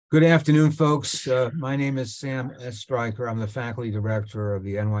Good afternoon, folks. My name is Sam S. Stryker. I'm the faculty director of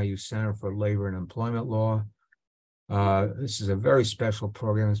the NYU Center for Labor and Employment Law. This is a very special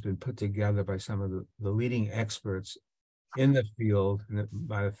program that's been put together by some of the leading experts in the field. And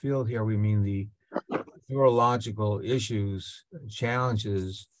by the field here, we mean the neurological issues,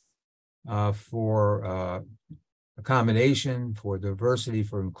 challenges for accommodation, for diversity,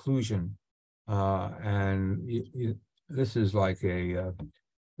 for inclusion. This is like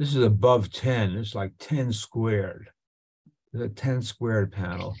this is above 10. It's like 10 squared. The 10 squared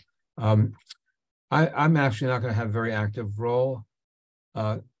panel. I'm actually not going to have a very active role.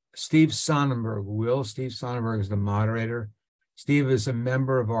 Steve Sonnenberg will. Steve Sonnenberg is the moderator. Steve is a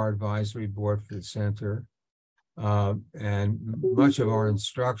member of our advisory board for the center. And much of our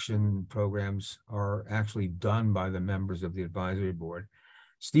instruction programs are actually done by the members of the advisory board.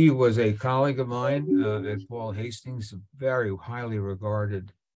 Steve was a colleague of mine at Paul Hastings, a very highly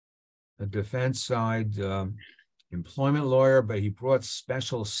regarded defense side employment lawyer, but he brought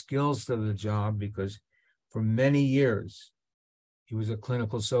special skills to the job because for many years he was a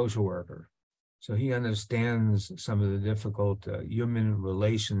clinical social worker. So he understands some of the difficult human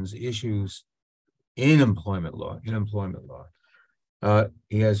relations issues in employment law.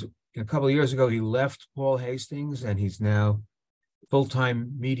 He has, a couple of years ago, he left Paul Hastings, and he's now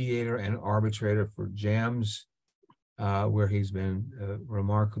full-time mediator and arbitrator for JAMS, where he's been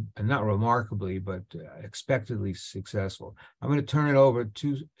not remarkably, but expectedly successful. I'm going to turn it over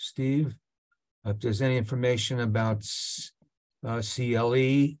to Steve. If there's any information about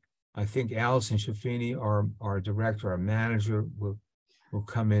CLE, I think Allison Shafini, our director, our manager, will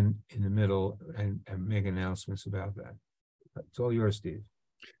come in the middle and make announcements about that. It's all yours, Steve.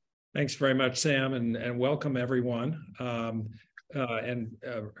 Thanks very much, Sam, and welcome everyone.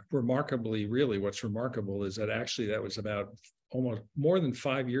 Remarkably, really, what's remarkable is that actually that was about almost more than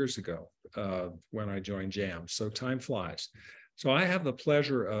 5 years ago when I joined JAMS. So time flies. So I have the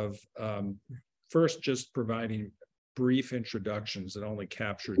pleasure of first just providing brief introductions that only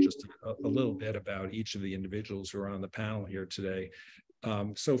capture just a little bit about each of the individuals who are on the panel here today.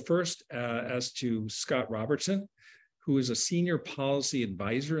 So first, as to Scott Robertson, who is a senior policy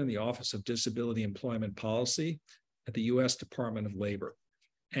advisor in the Office of Disability Employment Policy at the U.S. Department of Labor,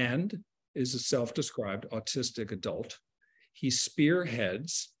 and is a self-described autistic adult. He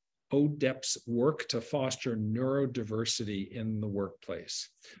spearheads ODEP's work to foster neurodiversity in the workplace.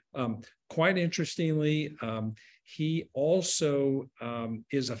 Quite interestingly, he also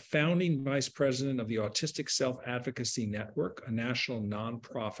is a founding vice president of the Autistic Self-Advocacy Network, a national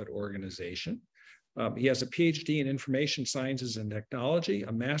nonprofit organization. He has a PhD in information sciences and technology,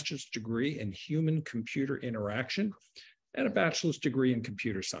 a master's degree in human-computer interaction, and a bachelor's degree in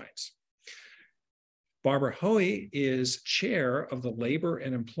computer science. Barbara Hoey is chair of the Labor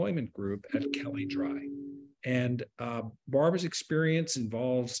and Employment Group at Kelley Drye. And Barbara's experience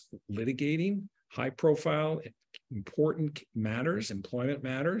involves litigating high-profile, important matters, employment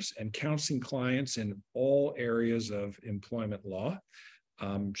matters, and counseling clients in all areas of employment law.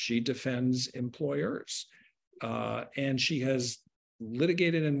 She defends employers, and she has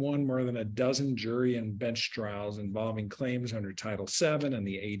litigated and won more than a dozen jury and bench trials involving claims under Title VII and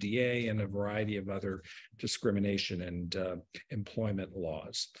the ADA and a variety of other discrimination and employment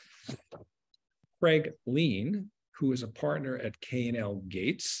laws. Craig Lean, who is a partner at K&L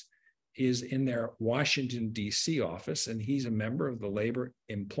Gates, is in their Washington, D.C. office, and he's a member of the Labor,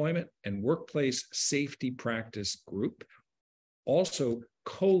 Employment, and Workplace Safety Practice Group. Also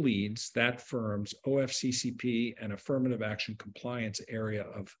co-leads that firm's OFCCP and affirmative action compliance area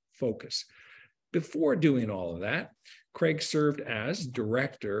of focus. Before doing all of that, Craig served as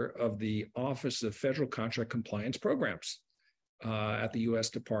director of the Office of Federal Contract Compliance Programs at the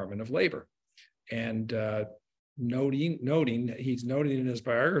U.S. Department of Labor. And he's noting in his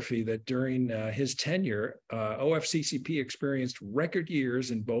biography that during his tenure, OFCCP experienced record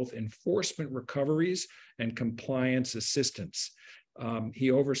years in both enforcement recoveries and compliance assistance.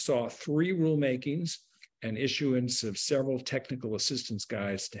 He oversaw 3 rulemakings and issuance of several technical assistance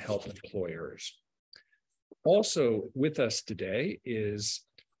guides to help employers. Also with us today is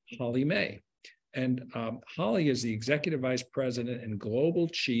Holly May. And Holly is the Executive Vice President and Global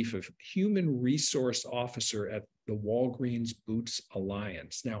Chief of Human Resource Officer at the Walgreens Boots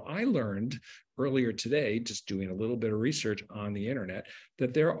Alliance. Now, I learned earlier today, just doing a little bit of research on the internet,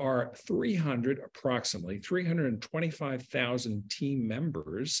 that there are approximately 325,000 team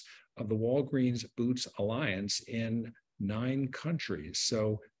members of the Walgreens Boots Alliance in 9 countries.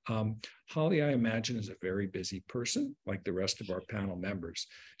 So Holly, I imagine, is a very busy person, like the rest of our panel members.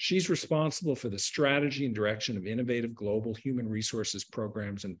 She's responsible for the strategy and direction of innovative global human resources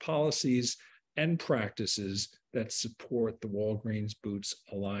programs and policies and practices that support the Walgreens Boots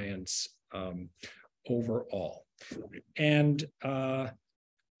Alliance overall. And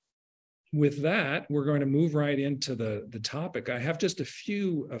with that, we're going to move right into the topic. I have just a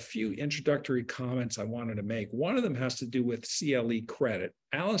few introductory comments I wanted to make. One of them has to do with CLE credit.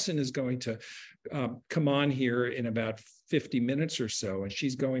 Allison is going to come on here in about 50 minutes or so, and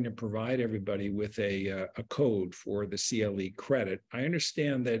she's going to provide everybody with a code for the CLE credit. I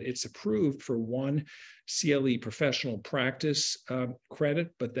understand that it's approved for one CLE professional practice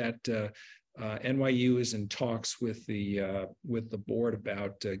credit, but that NYU is in talks with the board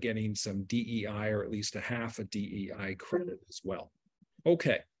about getting some DEI, or at least a half a DEI credit as well.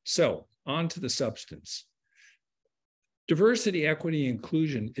 Okay, so on to the substance. Diversity, equity,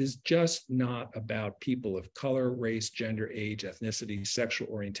 inclusion is just not about people of color, race, gender, age, ethnicity, sexual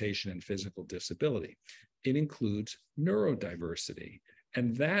orientation, and physical disability. It includes neurodiversity,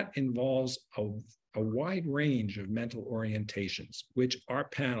 and that involves a wide range of mental orientations, which our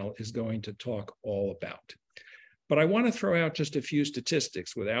panel is going to talk all about. But I want to throw out just a few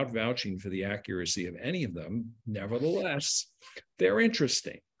statistics without vouching for the accuracy of any of them. Nevertheless, they're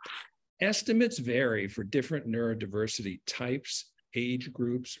interesting. Estimates vary for different neurodiversity types, age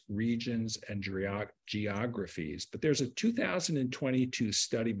groups, regions, and geographies. But there's a 2022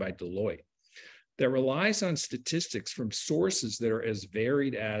 study by Deloitte that relies on statistics from sources that are as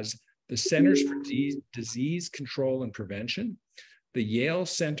varied as the Centers for Disease Control and Prevention, the Yale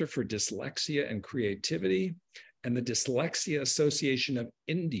Center for Dyslexia and Creativity, and the Dyslexia Association of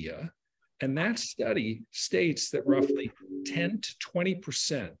India. And that study states that roughly 10 to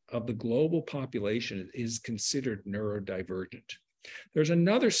 20% of the global population is considered neurodivergent. There's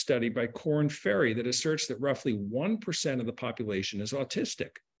another study by Korn Ferry that asserts that roughly 1% of the population is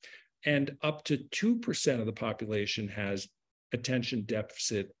autistic, and up to 2% of the population has attention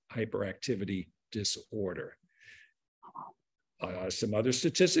deficit hyperactivity disorder. Some other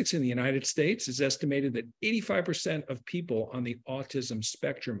statistics in the United States is estimated that 85% of people on the autism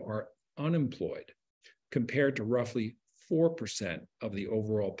spectrum are unemployed, compared to roughly 4% of the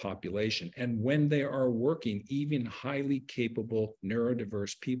overall population. And when they are working, even highly capable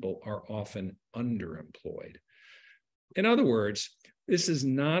neurodiverse people are often underemployed. In other words, this is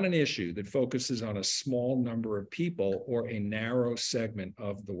not an issue that focuses on a small number of people or a narrow segment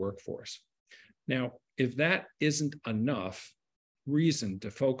of the workforce. Now, if that isn't enough reason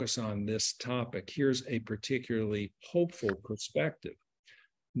to focus on this topic, here's a particularly hopeful perspective.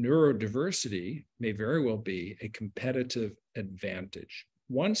 Neurodiversity may very well be a competitive advantage.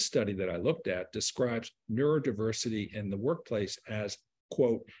 One study that I looked at describes neurodiversity in the workplace as,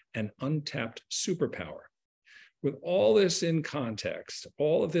 quote, an untapped superpower. With all this in context,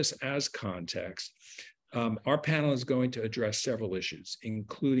 all of this as context, our panel is going to address several issues,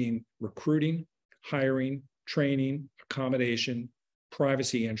 including recruiting, hiring, training, accommodation,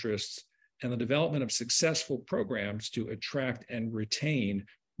 privacy interests, and the development of successful programs to attract and retain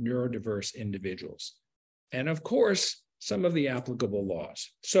neurodiverse individuals. And of course, some of the applicable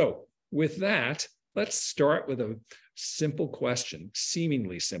laws. So with that, let's start with a simple question,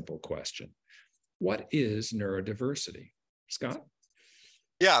 seemingly simple question. What is neurodiversity? Scott?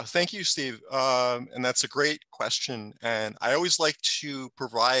 Yeah, thank you, Steve. And that's a great question. And I always like to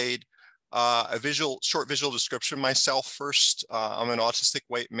provide a short visual description of myself first. I'm an autistic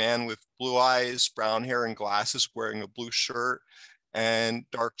white man with blue eyes, brown hair, and glasses, wearing a blue shirt and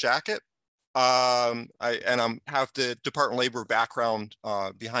dark jacket. I have the Department of Labor background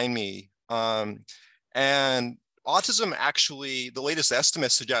behind me. And autism, actually, the latest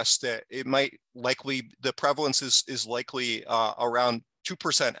estimates suggest that it might likely, the prevalence is likely around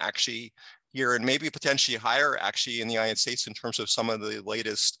 2% actually here, and maybe potentially higher actually in the United States in terms of some of the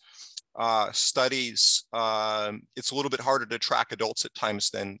latest studies. It's a little bit harder to track adults at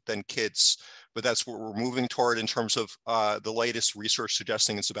times than kids, but that's what we're moving toward in terms of the latest research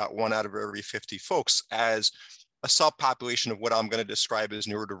suggesting it's about 1 out of every 50 folks as a subpopulation of what I'm going to describe as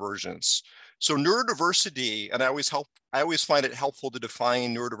neurodivergence. So neurodiversity, and I always find it helpful to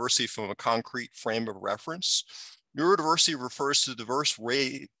define neurodiversity from a concrete frame of reference. Neurodiversity refers to diverse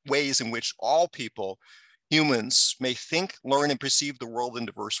ways in which all people, humans, may think, learn, and perceive the world in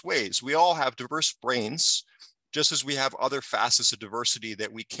diverse ways. We all have diverse brains, just as we have other facets of diversity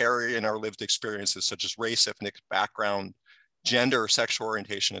that we carry in our lived experiences, such as race, ethnic background, gender, sexual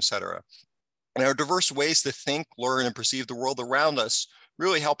orientation, etc. And our diverse ways to think, learn, and perceive the world around us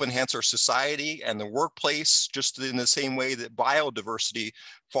really help enhance our society and the workplace, just in the same way that biodiversity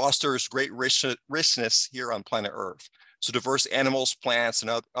fosters great richness here on planet Earth. So diverse animals, plants,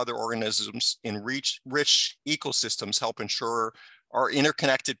 and other organisms in rich ecosystems help ensure our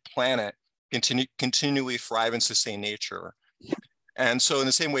interconnected planet continually thrive and sustain nature. And so in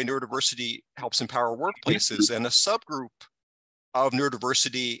the same way, neurodiversity helps empower workplaces, and a subgroup of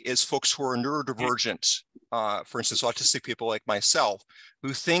neurodiversity is folks who are neurodivergent. For instance, autistic people like myself,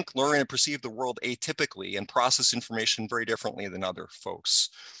 who think, learn, and perceive the world atypically and process information very differently than other folks.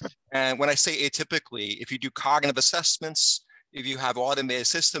 And when I say atypically, if you do cognitive assessments, if you have automated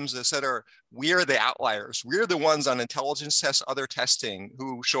systems, et cetera, we are the outliers. We're the ones on intelligence tests, other testing,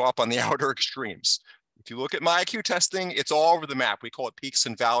 who show up on the outer extremes. If you look at my IQ testing, it's all over the map. We call it peaks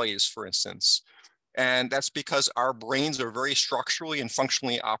and valleys, for instance. And that's because our brains are very structurally and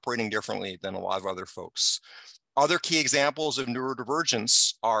functionally operating differently than a lot of other folks. Other key examples of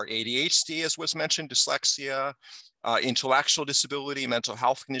neurodivergence are ADHD, as was mentioned, dyslexia, intellectual disability, mental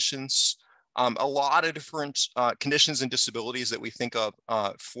health conditions, a lot of different conditions and disabilities that we think of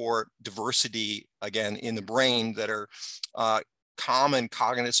for diversity, again, in the brain, that are common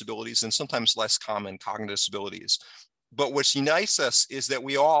cognitive disabilities and sometimes less common cognitive disabilities. But what unites us is that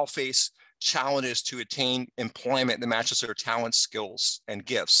we all face challenges to attain employment that matches our talents, skills, and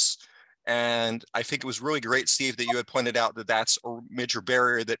gifts. And I think it was really great, Steve, that you had pointed out that that's a major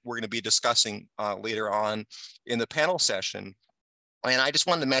barrier that we're going to be discussing later on in the panel session. And I just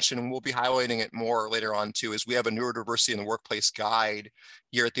wanted to mention, and we'll be highlighting it more later on too, is we have a neurodiversity in the workplace guide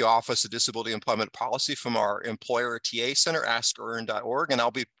here at the Office of Disability Employment Policy from our employer TA center, askearn.org. And I'll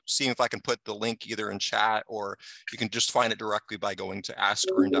be seeing if I can put the link either in chat, or you can just find it directly by going to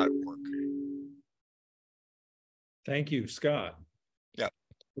askearn.org. Thank you, Scott. Yeah.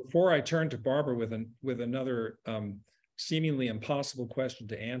 Before I turn to Barbara with another seemingly impossible question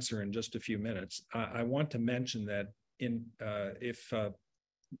to answer in just a few minutes, I want to mention that if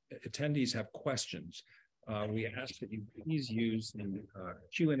attendees have questions, we ask that you please use the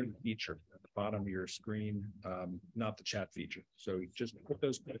Q&A feature at the bottom of your screen, not the chat feature. So just put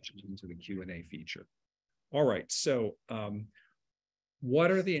those questions into the Q&A feature. All right, so what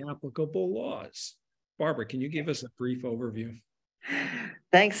are the applicable laws? Barbara, can you give us a brief overview?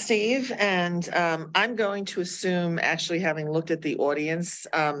 Thanks, Steve. And I'm going to assume, actually having looked at the audience,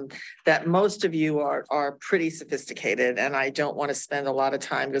 that most of you are pretty sophisticated, and I don't want to spend a lot of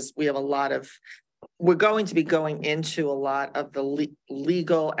time because we have we're going to be going into a lot of the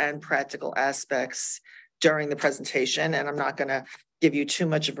legal and practical aspects during the presentation, and I'm not going to give you too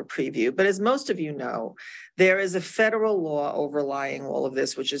much of a preview. But as most of you know, there is a federal law overlying all of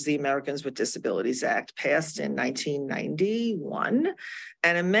this, which is the Americans with Disabilities Act, passed in 1991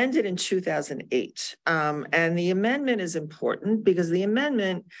 and amended in 2008. And the amendment is important because the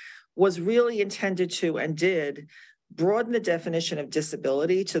amendment was really intended to, and did, broaden the definition of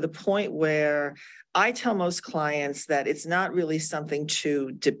disability to the point where I tell most clients that it's not really something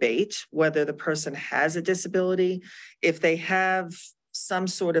to debate whether the person has a disability. If they have some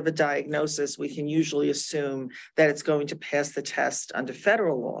sort of a diagnosis, we can usually assume that it's going to pass the test under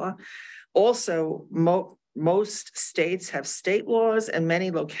federal law. Also, most states have state laws, and many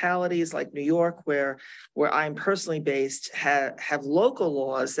localities like New York, where I'm personally based, have local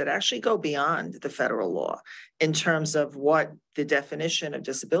laws that actually go beyond the federal law in terms of what the definition of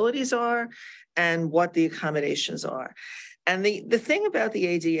disabilities are and what the accommodations are. And the thing about the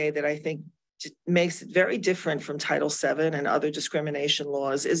ADA that I think makes it very different from Title VII and other discrimination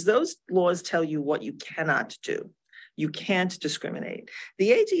laws is those laws tell you what you cannot do. You can't discriminate.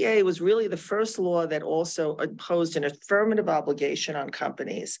 The ADA was really the first law that also imposed an affirmative obligation on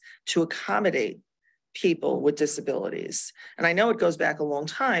companies to accommodate people with disabilities. And I know it goes back a long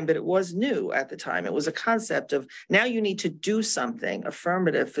time, but it was new at the time. It was a concept of now you need to do something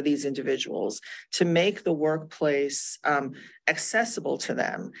affirmative for these individuals to make the workplace accessible to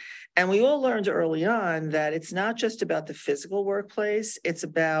them. And we all learned early on that it's not just about the physical workplace, it's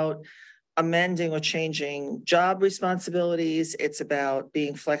about amending or changing job responsibilities. It's about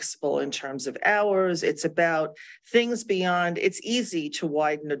being flexible in terms of hours. It's about things beyond, it's easy to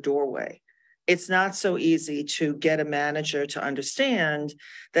widen a doorway. It's not so easy to get a manager to understand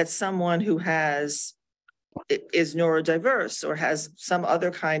that someone who is neurodiverse or has some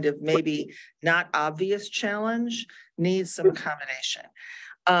other kind of maybe not obvious challenge needs some accommodation.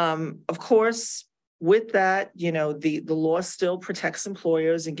 Of course, with that, the law still protects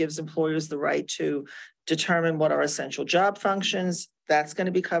employers and gives employers the right to determine what are essential job functions. That's going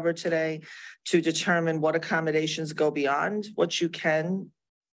to be covered today, to determine what accommodations go beyond what you can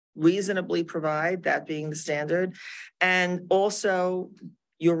reasonably provide, that being the standard. And also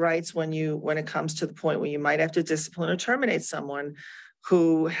your rights when it comes to the point where you might have to discipline or terminate someone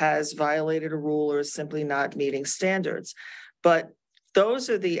who has violated a rule or is simply not meeting standards. But those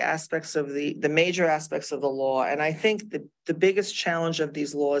are the aspects of the major aspects of the law. And I think the biggest challenge of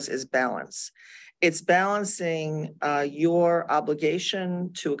these laws is balance. It's balancing your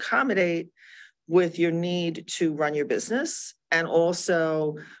obligation to accommodate with your need to run your business, and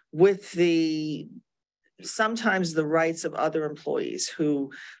also with sometimes the rights of other employees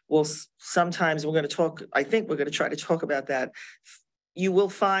who will sometimes, I think we're going to try to talk about that. You will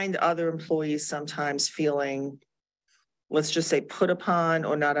find other employees sometimes feeling, let's just say, put upon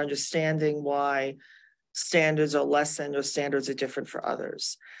or not understanding why standards are lessened or standards are different for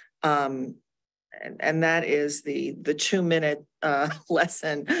others. And that is the 2-minute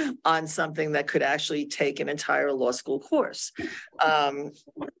lesson on something that could actually take an entire law school course.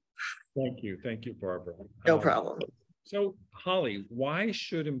 Thank you, Barbara. No problem. So Holly, why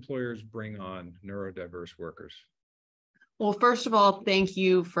should employers bring on neurodiverse workers? Well, first of all, thank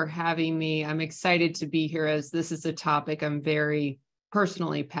you for having me. I'm excited to be here, as this is a topic I'm very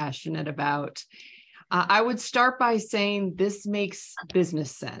personally passionate about. I would start by saying this makes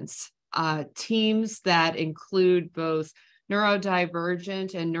business sense. Teams that include both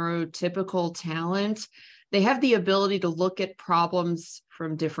neurodivergent and neurotypical talent, they have the ability to look at problems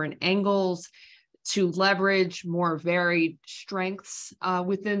from different angles, to leverage more varied strengths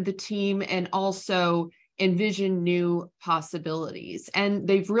within the team, and also envision new possibilities. And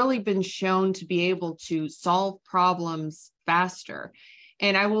they've really been shown to be able to solve problems faster.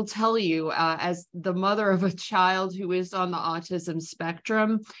 And I will tell you, as the mother of a child who is on the autism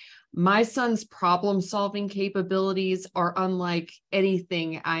spectrum, my son's problem-solving capabilities are unlike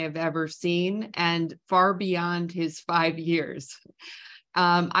anything I have ever seen, and far beyond his 5 years.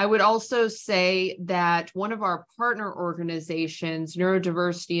 I would also say that one of our partner organizations,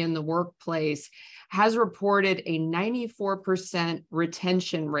 Neurodiversity in the Workplace, has reported a 94%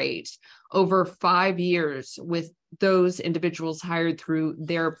 retention rate over 5 years with those individuals hired through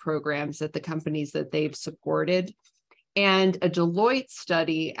their programs at the companies that they've supported. And a Deloitte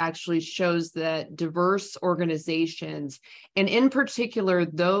study actually shows that diverse organizations, and in particular,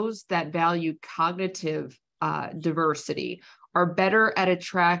 those that value cognitive diversity, are better at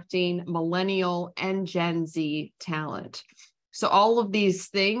attracting millennial and Gen Z talent. So all of these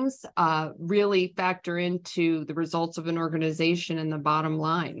things really factor into the results of an organization and the bottom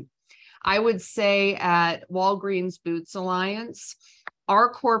line. I would say at Walgreens Boots Alliance, our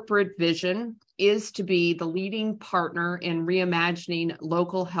corporate vision is to be the leading partner in reimagining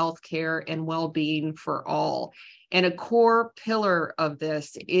local healthcare and well-being for all. And a core pillar of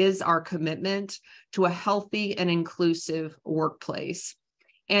this is our commitment to a healthy and inclusive workplace.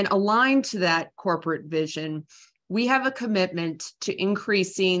 And aligned to that corporate vision, we have a commitment to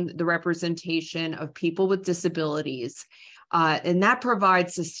increasing the representation of people with disabilities, and that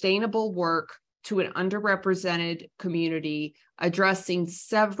provides sustainable work to an underrepresented community, addressing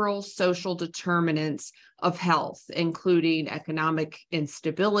several social determinants of health, including economic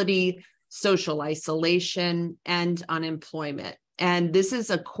instability, social isolation, and unemployment. And this is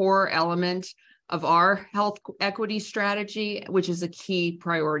a core element of our health equity strategy, which is a key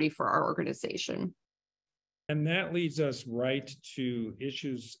priority for our organization. And that leads us right to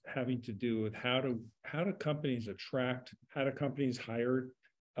issues having to do with how do companies attract, how do companies hire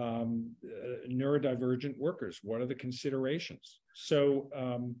neurodivergent workers? What are the considerations? So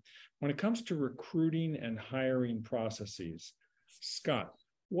when it comes to recruiting and hiring processes, Scott,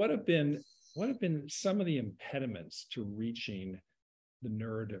 what have been some of the impediments to reaching the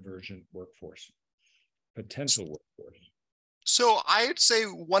neurodivergent workforce, potential workforce? So I'd say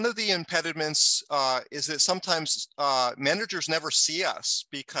one of the impediments is that sometimes managers never see us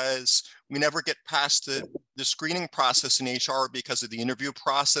because we never get past the screening process in HR because of the interview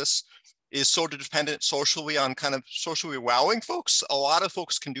process is so dependent socially on kind of socially wowing folks. A lot of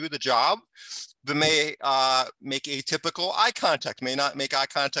folks can do the job, but may make atypical eye contact, may not make eye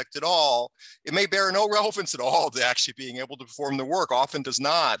contact at all. It may bear no relevance at all to actually being able to perform the work, often does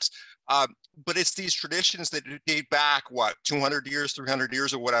not. But it's these traditions that date back, 200 years, 300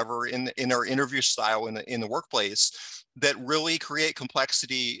 years or whatever in our interview style in the workplace that really create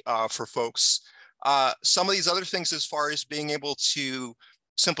complexity for folks. Some of these other things as far as being able to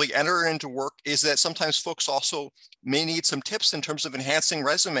simply enter into work is that sometimes folks also may need some tips in terms of enhancing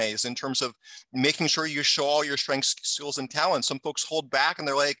resumes, in terms of making sure you show all your strengths, skills, and talents. Some folks hold back and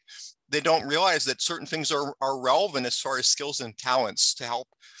they're like, they don't realize that certain things are relevant as far as skills and talents to help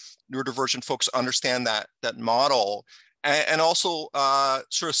neurodivergent folks understand that model. and also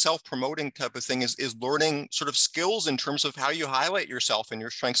sort of self-promoting type of thing is learning sort of skills in terms of how you highlight yourself and your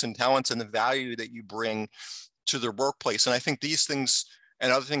strengths and talents and the value that you bring to the workplace. And I think these things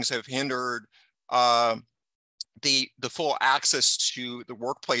and other things have hindered the full access to the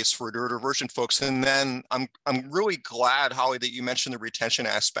workplace for neurodivergent folks. And then I'm really glad, Holly, that you mentioned the retention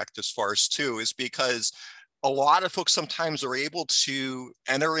aspect as far as too, is because a lot of folks sometimes are able to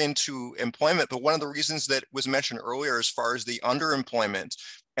enter into employment, but one of the reasons that was mentioned earlier as far as the underemployment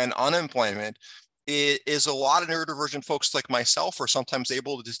and unemployment is a lot of neurodivergent folks like myself are sometimes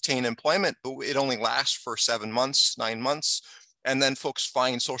able to attain employment, but it only lasts for 7 months, 9 months. And then folks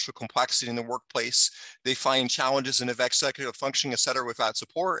find social complexity in the workplace. They find challenges in executive functioning, et cetera, without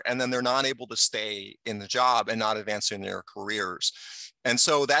support. And then they're not able to stay in the job and not advancing their careers. And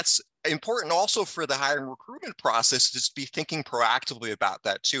so that's important also for the hiring recruitment process, to just be thinking proactively about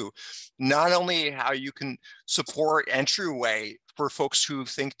that too. Not only how you can support entryway for folks who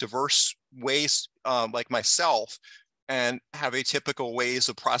think diverse ways like myself and have atypical ways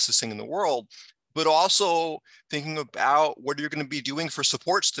of processing in the world, but also thinking about what you're going to be doing for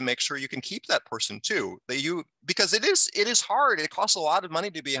supports to make sure you can keep that person too. Because it is hard. It costs a lot of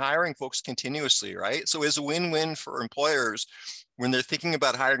money to be hiring folks continuously, right? So it's a win-win for employers when they're thinking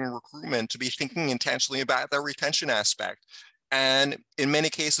about hiring and recruitment to be thinking intentionally about their retention aspect. And in many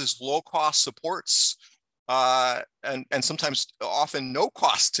cases, low-cost supports and sometimes often no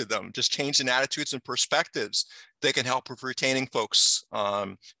cost to them, just change in attitudes and perspectives, they can help with retaining folks.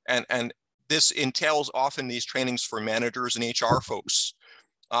 And this entails often these trainings for managers and HR folks.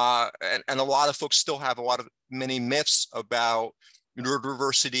 And a lot of folks still have many myths about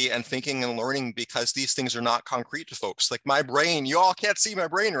neurodiversity and thinking and learning because these things are not concrete to folks. Like my brain, you all can't see my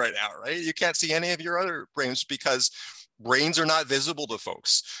brain right now, right? You can't see any of your other brains because brains are not visible to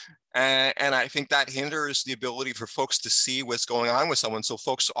folks. And I think that hinders the ability for folks to see what's going on with someone. So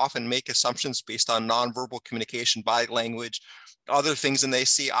folks often make assumptions based on nonverbal communication, body language, other things, and they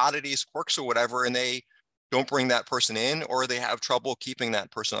see oddities, quirks, or whatever, and they don't bring that person in, or they have trouble keeping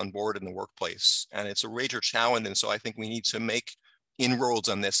that person on board in the workplace. And it's a major challenge. And so I think we need to make inroads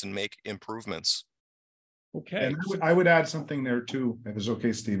on this and make improvements. Okay. And I would add something there too, if it's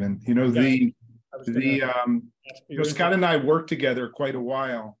okay, Stephen. Scott and I worked together quite a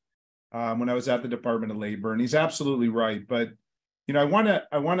while when I was at the Department of Labor, and he's absolutely right. But I want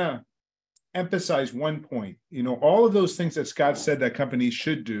to emphasize one point. All of those things that Scott said that companies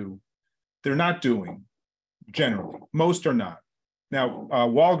should do, they're not doing generally. Most are not. Now,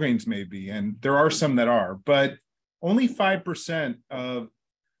 Walgreens may be, and there are some that are, but only 5% of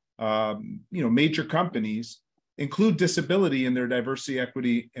major companies include disability in their diversity,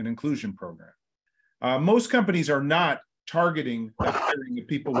 equity, and inclusion program. Most companies are not targeting the hiring of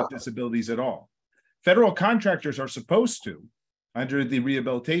people with disabilities at all. Federal contractors are supposed to, under the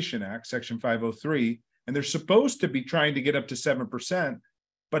Rehabilitation Act, Section 503, and they're supposed to be trying to get up to 7%.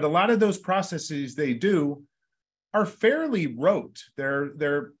 But a lot of those processes they do are fairly rote.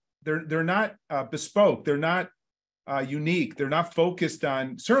 They're not bespoke. They're not unique. They're not focused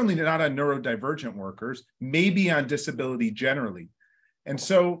on, certainly not on neurodivergent workers, maybe on disability generally. And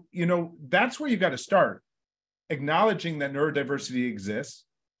so, that's where you got to start, acknowledging that neurodiversity exists,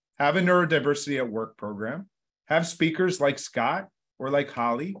 have a neurodiversity at work program, have speakers like Scott or like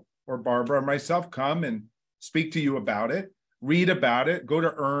Holly or Barbara or myself come and speak to you about it, read about it, go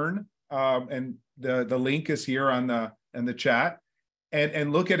to Earn, and the link is here in the chat,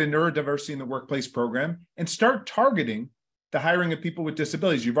 and look at a neurodiversity in the workplace program and start targeting the hiring of people with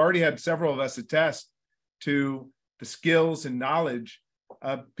disabilities. You've already had several of us attest to the skills and knowledge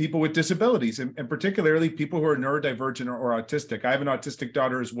of people with disabilities, and particularly people who are neurodivergent or autistic. I have an autistic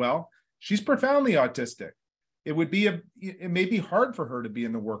daughter as well. She's profoundly autistic. It may be hard for her to be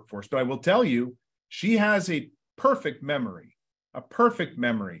in the workforce, but I will tell you, she has a perfect memory,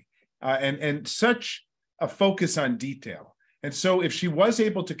 and such a focus on detail. And so if she was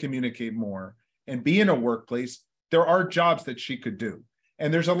able to communicate more and be in a workplace, there are jobs that she could do.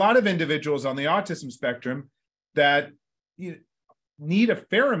 And there's a lot of individuals on the autism spectrum that need a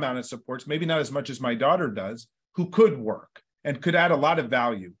fair amount of supports, maybe not as much as my daughter does, who could work and could add a lot of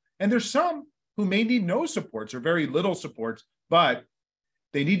value. And there's some who may need no supports or very little supports, but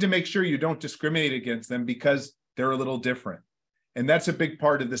they need to make sure you don't discriminate against them because they're a little different. And that's a big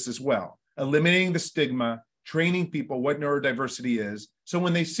part of this as well. Eliminating the stigma, training people what neurodiversity is, so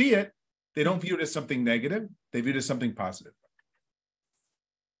when they see it, they don't view it as something negative, they view it as something positive.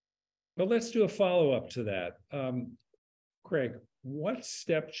 But let's do a follow-up to that. Craig, what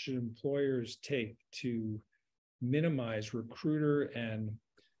steps should employers take to minimize recruiter and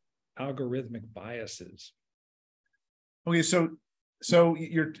algorithmic biases? Okay, so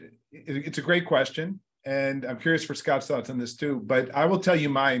it's a great question, and I'm curious for Scott's thoughts on this too. But I will tell you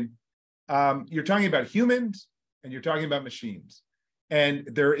mine. You're talking about humans and you're talking about machines, and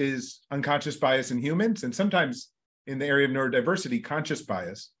there is unconscious bias in humans, and sometimes in the area of neurodiversity, conscious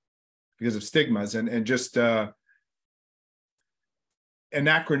bias because of stigmas and just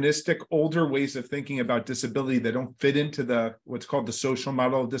anachronistic older ways of thinking about disability that don't fit into the what's called the social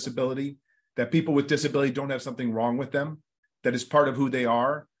model of disability, that people with disability don't have something wrong with them, that is part of who they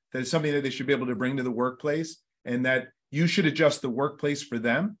are, that is something that they should be able to bring to the workplace, and that you should adjust the workplace for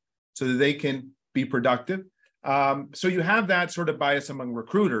them so that they can be productive. So you have that sort of bias among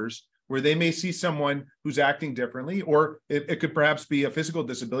recruiters where they may see someone who's acting differently, or it could perhaps be a physical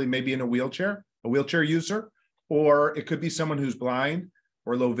disability, maybe in a wheelchair user, or it could be someone who's blind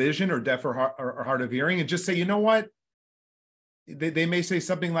or low vision or deaf or hard of hearing, and just say, you know what? They may say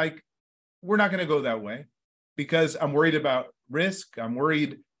something like, we're not going to go that way because I'm worried about risk. I'm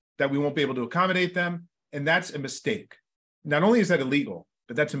worried that we won't be able to accommodate them. And that's a mistake. Not only is that illegal,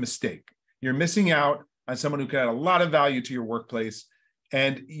 but that's a mistake. You're missing out on someone who can add a lot of value to your workplace.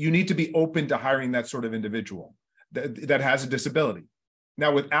 And you need to be open to hiring that sort of individual that has a disability.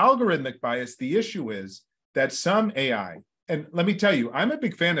 Now, with algorithmic bias, the issue is that some AI, and let me tell you, I'm a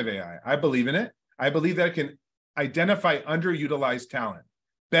big fan of AI. I believe in it. I believe that it can identify underutilized talent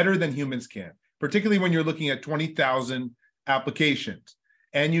better than humans can, particularly when you're looking at 20,000 applications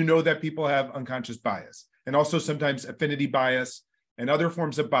and you know that people have unconscious bias and also sometimes affinity bias and other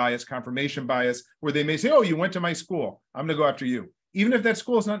forms of bias, confirmation bias, where they may say, oh, you went to my school, I'm going to go after you, even if that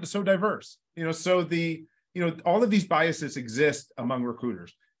school is not so diverse. So all of these biases exist among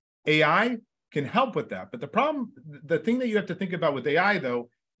recruiters. AI can help with that. But the thing that you have to think about with AI, though,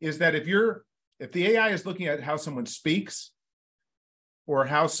 is that if the AI is looking at how someone speaks or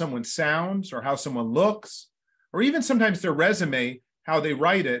how someone sounds or how someone looks, or even sometimes their resume, how they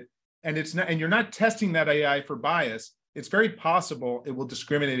write it, and you're not testing that AI for bias, it's very possible it will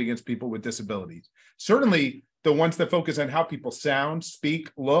discriminate against people with disabilities. Certainly the ones that focus on how people sound, speak,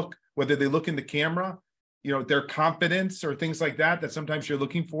 look, whether they look in the camera, their competence or things like that sometimes you're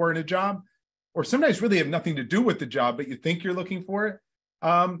looking for in a job, or sometimes really have nothing to do with the job, but you think you're looking for it.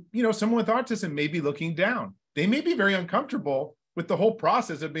 Someone with autism may be looking down. They may be very uncomfortable with the whole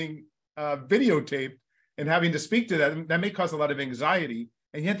process of being videotaped and having to speak to that. That may cause a lot of anxiety,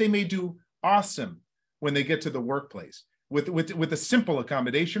 and yet they may do awesome when they get to the workplace with a simple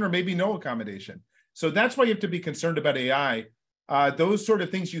accommodation or maybe no accommodation. So that's why you have to be concerned about AI. Those sort of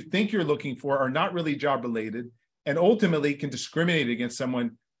things you think you're looking for are not really job related and ultimately can discriminate against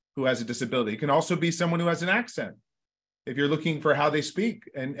someone who has a disability. It can also be someone who has an accent. If you're looking for how they speak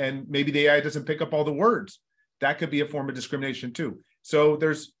and maybe the AI doesn't pick up all the words, that could be a form of discrimination too. So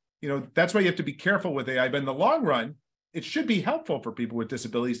that's why you have to be careful with AI. But in the long run, it should be helpful for people with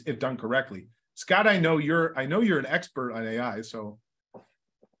disabilities if done correctly. Scott, I know you're an expert on AI, so.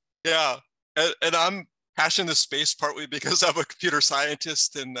 Yeah, and I'm passionate in this space partly because I'm a computer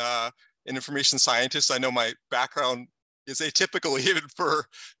scientist and an information scientist. I know my background is atypical even for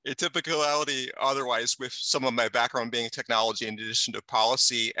atypicality otherwise, with some of my background being technology in addition to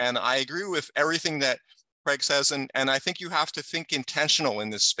policy. And I agree with everything that Craig says, and I think you have to think intentional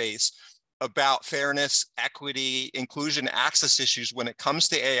in this space about fairness, equity, inclusion, access issues when it comes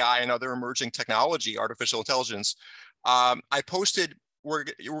to AI and other emerging technology, artificial intelligence. I posted, we're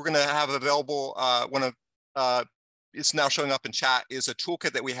going to have available it's now showing up in chat, is a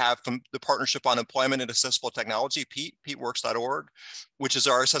toolkit that we have from the Partnership on Employment and Accessible Technology, peteworks.org, which is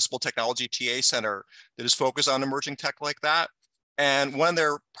our accessible technology TA center that is focused on emerging tech like that. And one of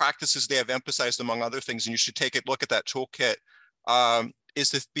their practices they have emphasized, among other things, and you should take a look at that toolkit, is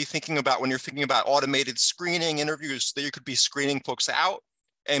to be thinking about, when you're thinking about automated screening interviews, that you could be screening folks out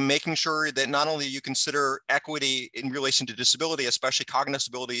and making sure that not only you consider equity in relation to disability, especially cognitive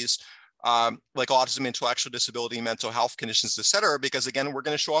disabilities, like autism, intellectual disability, mental health conditions, et cetera, because again, we're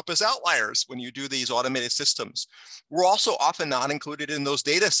going to show up as outliers when you do these automated systems. We're also often not included in those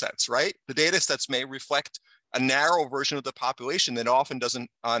data sets, right? The data sets may reflect a narrow version of the population that often doesn't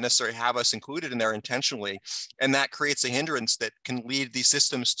necessarily have us included in there intentionally. And that creates a hindrance that can lead these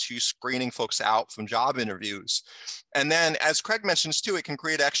systems to screening folks out from job interviews. And then, as Craig mentions too, it can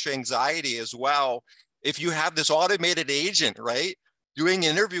create extra anxiety as well. If you have this automated agent, right, doing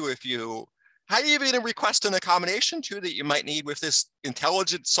an interview with you, how are you even going to request an accommodation too that you might need with this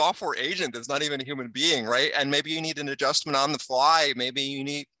intelligent software agent that's not even a human being, right? And maybe you need an adjustment on the fly. Maybe you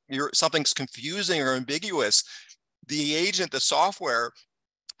need something's confusing or ambiguous. The agent, the software,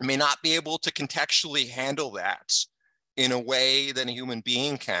 may not be able to contextually handle that in a way that a human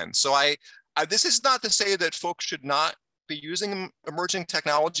being can. So this is not to say that folks should not be using emerging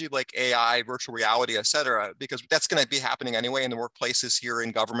technology like AI, virtual reality, et cetera, because that's going to be happening anyway in the workplaces here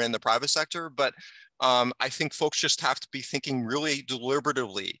in government and the private sector. But I think folks just have to be thinking really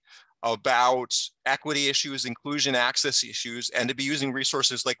deliberatively about equity issues, inclusion, access issues, and to be using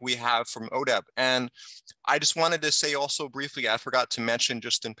resources like we have from ODEP. And I just wanted to say also briefly, I forgot to mention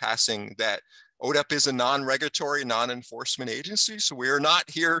just in passing that ODEP is a non-regulatory, non-enforcement agency. So we are not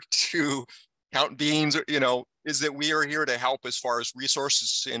here to count beans, or, is that we are here to help as far as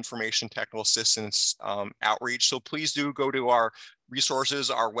resources, information, technical assistance, outreach. So please do go to our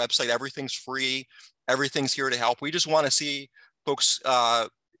resources, our website. Everything's free. Everything's here to help. We just want to see folks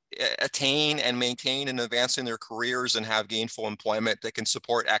attain and maintain and advance in their careers and have gainful employment that can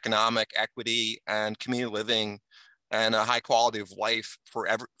support economic equity and community living and a high quality of life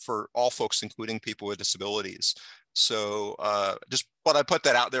for all folks, including people with disabilities. So just but I put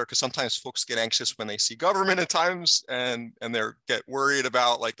that out there because sometimes folks get anxious when they see government at times and they get worried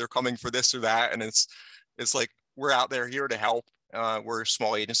about like they're coming for this or that. And it's like, we're out there here to help. We're a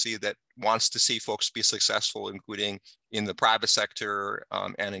small agency that wants to see folks be successful, including in the private sector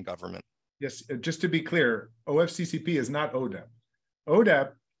and in government. Yes, just to be clear, OFCCP is not ODEP.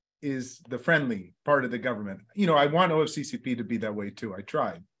 ODEP is the friendly part of the government. I want OFCCP to be that way too. I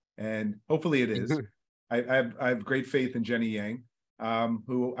tried, and hopefully it is. I have great faith in Jenny Yang,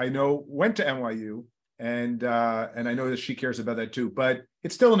 who I know went to NYU, and I know that she cares about that too. But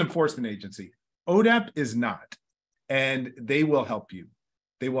it's still an enforcement agency. ODEP is not, and they will help you.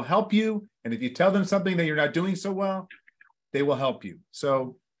 They will help you, and if you tell them something that you're not doing so well, they will help you.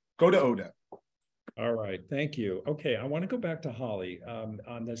 So go to ODEP. All right, thank you. Okay, I want to go back to Holly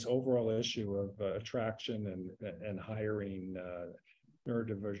on this overall issue of attraction and hiring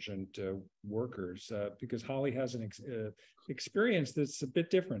neurodivergent workers, because Holly has an experience that's a bit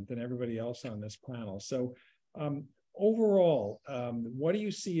different than everybody else on this panel. So overall, what do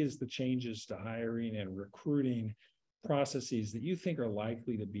you see as the changes to hiring and recruiting processes that you think are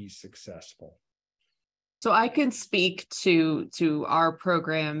likely to be successful? So I can speak to our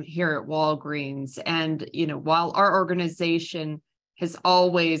program here at Walgreens. And, while our organization has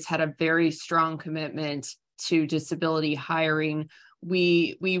always had a very strong commitment to disability hiring,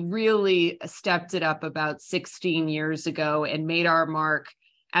 we really stepped it up about 16 years ago and made our mark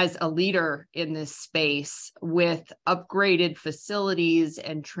as a leader in this space with upgraded facilities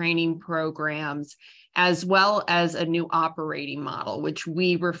and training programs, as well as a new operating model, which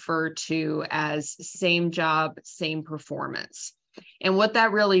we refer to as same job, same performance. And what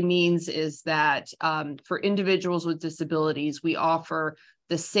that really means is that for individuals with disabilities, we offer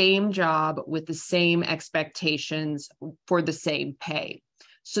the same job with the same expectations for the same pay.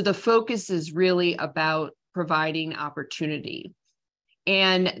 So the focus is really about providing opportunity.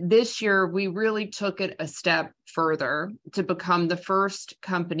 And this year, we really took it a step further to become the first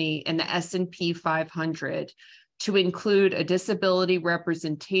company in the S&P 500 to include a disability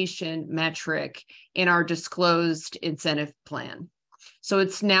representation metric in our disclosed incentive plan. So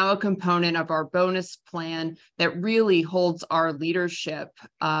it's now a component of our bonus plan that really holds our leadership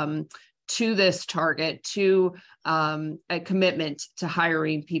to this target, to a commitment to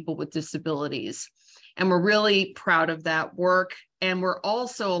hiring people with disabilities. And we're really proud of that work. And we're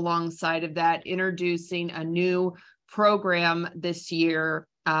also, alongside of that, introducing a new program this year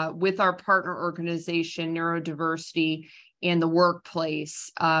with our partner organization, Neurodiversity in the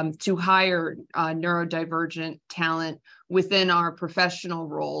Workplace, to hire neurodivergent talent within our professional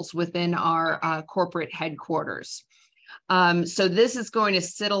roles, within our corporate headquarters. So this is going to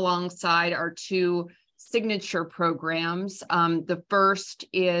sit alongside our two signature programs. The first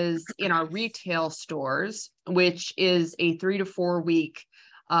is in our retail stores, which is a 3 to 4 week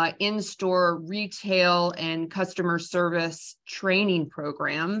in-store retail and customer service training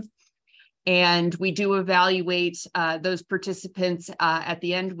program. And we do evaluate those participants at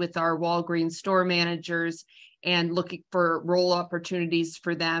the end with our Walgreens store managers and looking for role opportunities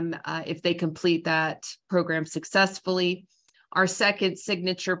for them if they complete that program successfully. Our second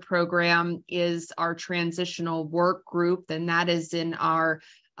signature program is our transitional work group, and that is in our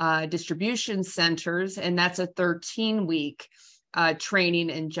distribution centers, and that's a 13-week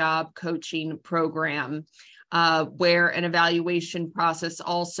training and job coaching program where an evaluation process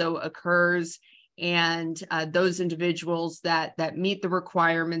also occurs, and those individuals that meet the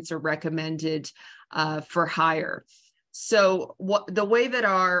requirements are recommended for hire. So the way that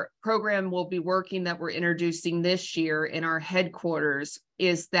our program will be working that we're introducing this year in our headquarters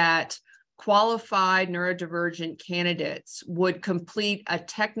is that qualified neurodivergent candidates would complete a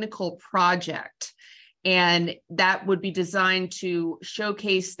technical project And that would be designed to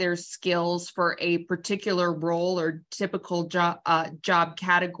showcase their skills for a particular role or typical job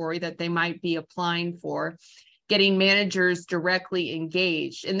category that they might be applying for, getting managers directly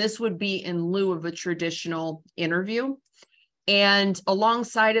engaged. And this would be in lieu of a traditional interview. And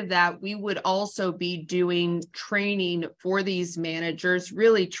alongside of that, we would also be doing training for these managers,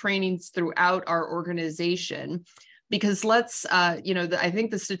 really trainings throughout our organization. Because I think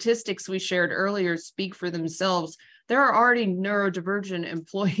the statistics we shared earlier speak for themselves. There are already neurodivergent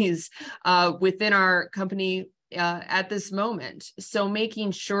employees within our company at this moment. So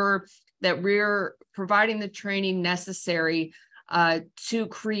making sure that we're providing the training necessary to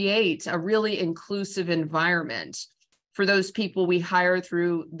create a really inclusive environment for those people we hire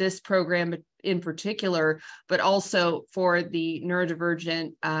through this program in particular, but also for the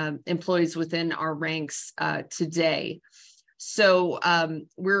neurodivergent employees within our ranks today. So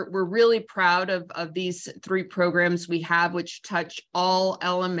we're really proud of these 3 programs we have, which touch all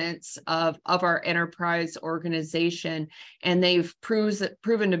elements of our enterprise organization, and they've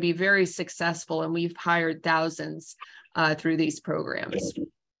proven to be very successful, and we've hired thousands through these programs.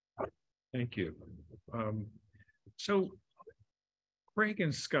 Thank you. So, Craig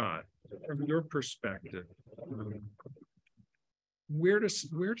and Scott, from your perspective, where does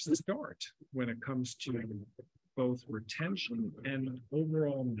it start when it comes to both retention and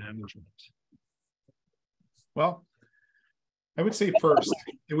overall management? Well, I would say first,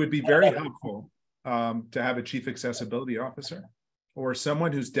 it would be very helpful to have a chief accessibility officer or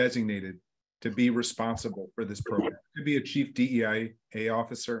someone who's designated to be responsible for this program. It could be a chief DEI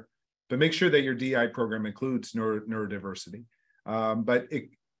officer, but make sure that your DEI program includes neurodiversity. But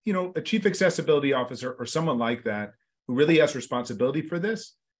a chief accessibility officer or someone like that who really has responsibility for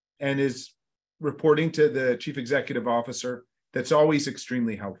this and is reporting to the chief executive officer, that's always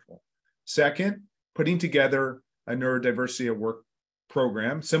extremely helpful. Second, putting together a neurodiversity at work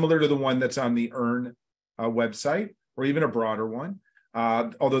program, similar to the one that's on the EARN website, or even a broader one,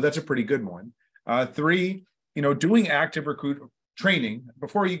 although that's a pretty good one. 3, doing active training,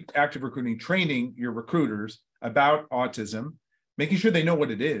 before you active recruiting, training your recruiters about autism, making sure they know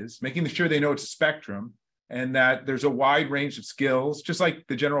what it is, making sure they know it's a spectrum, and that there's a wide range of skills, just like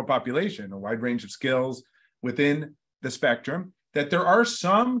the general population, a wide range of skills within the spectrum, that there are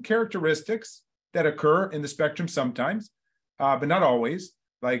some characteristics that occur in the spectrum sometimes, but not always,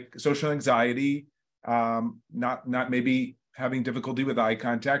 like social anxiety, not maybe having difficulty with eye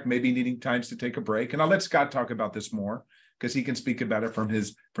contact, maybe needing times to take a break. And I'll let Scott talk about this more because he can speak about it from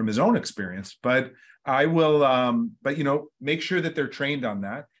his own experience. But I will, make sure that they're trained on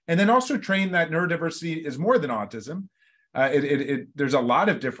that. And then also train that neurodiversity is more than autism. There's a lot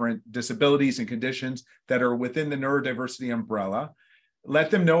of different disabilities and conditions that are within the neurodiversity umbrella.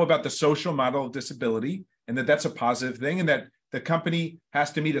 Let them know about the social model of disability and that that's a positive thing, and that the company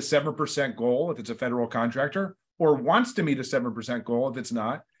has to meet a 7% goal if it's a federal contractor, or wants to meet a 7% goal if it's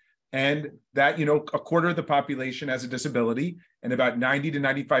not. And that, a quarter of the population has a disability, and about 90 to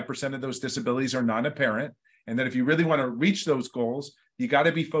 95% of those disabilities are non-apparent. And that if you really want to reach those goals, you got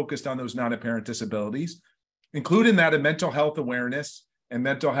to be focused on those non-apparent disabilities. Include in that a mental health awareness and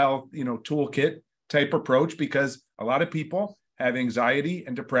mental health, toolkit type approach, because a lot of people have anxiety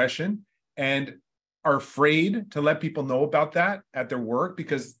and depression and are afraid to let people know about that at their work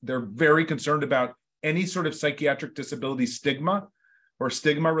because they're very concerned about any sort of psychiatric disability stigma or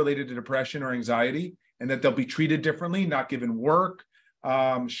stigma related to depression or anxiety, and that they'll be treated differently, not given work,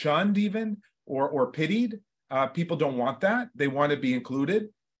 shunned even, or pitied. People don't want that. They want to be included,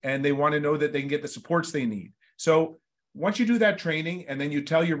 and they want to know that they can get the supports they need. So once you do that training, and then you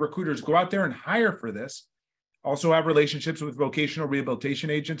tell your recruiters, go out there and hire for this, also have relationships with vocational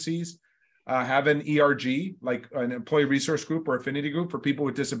rehabilitation agencies, have an ERG, like an employee resource group or affinity group for people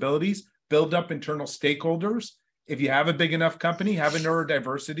with disabilities, build up internal stakeholders. If you have a big enough company, have a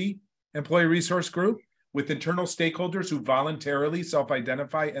neurodiversity employee resource group with internal stakeholders who voluntarily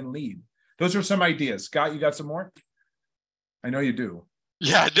self-identify and lead. Those are some ideas. Scott, you got some more? I know you do.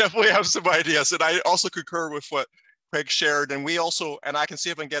 Yeah, I definitely have some ideas. And I also concur with what Craig shared. And we also, and I can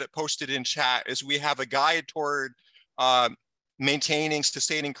see if I can get it posted in chat, is we have a guide toward maintaining,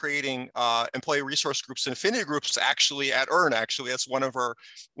 sustaining, creating employee resource groups and affinity groups actually at EARN. Actually, that's one of our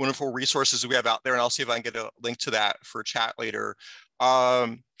wonderful resources we have out there. And I'll see if I can get a link to that for chat later.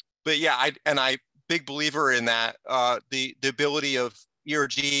 But yeah, I big believer in that, the ability of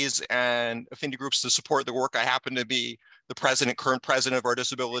ERGs and affinity groups to support the work. I happen to be the current president of our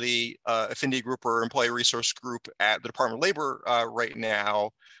disability affinity group or employee resource group at the Department of Labor right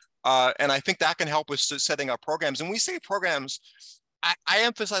now. And I think that can help with setting up programs. And we say programs, I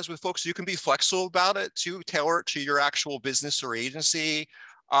emphasize with folks, you can be flexible about it too, tailor it to your actual business or agency.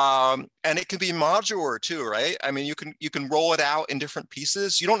 And it can be modular too, right? I mean, you can roll it out in different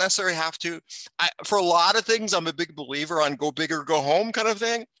pieces. You don't necessarily have to. For a lot of things, I'm a big believer on go big or go home kind of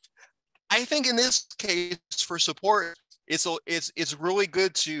thing. I think in this case for support, it's really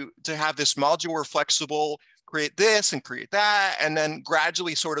good to have this modular, flexible, create this and create that, and then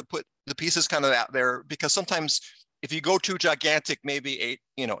gradually sort of put the pieces kind of out there, because sometimes if you go too gigantic, maybe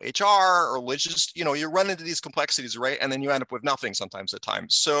HR or just, you run into these complexities, right? And then you end up with nothing sometimes at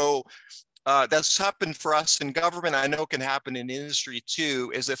times. So that's happened for us in government. I know it can happen in industry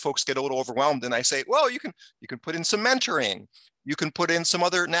too, is that folks get a little overwhelmed, and I say, well, you can put in some mentoring, you can put in some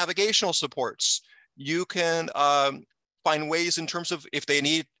other navigational supports, you can find ways in terms of if they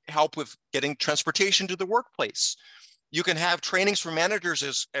need help with getting transportation to the workplace. You can have trainings for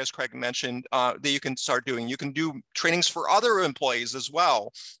managers, as Craig mentioned, that you can start doing. You can do trainings for other employees as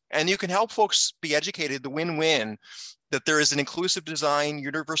well. And you can help folks be educated, the win-win, that there is an inclusive design,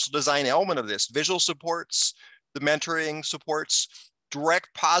 universal design element of this. Visual supports, the mentoring supports,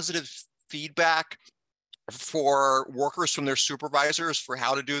 direct positive feedback for workers from their supervisors for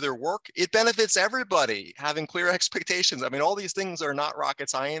how to do their work. It benefits everybody, having clear expectations. I mean, all these things are not rocket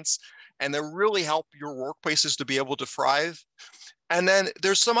science, and they really help your workplaces to be able to thrive. And then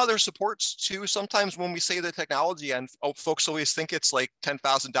there's some other supports too. Sometimes when we say the technology, and folks always think it's like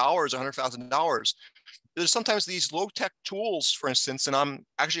 $10,000, $100,000. There's sometimes these low-tech tools, for instance, and I'm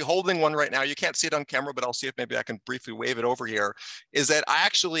actually holding one right now. You can't see it on camera, but I'll see if maybe I can briefly wave it over here, is that I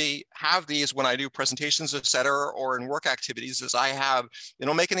actually have these when I do presentations, et cetera, or in work activities, is I have, they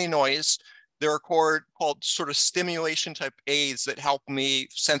don't make any noise. They're called sort of stimulation type aids that help me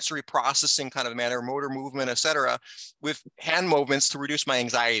sensory processing kind of manner, motor movement, et cetera, with hand movements to reduce my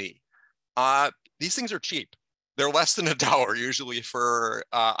anxiety. These things are cheap. They're less than $1 usually for,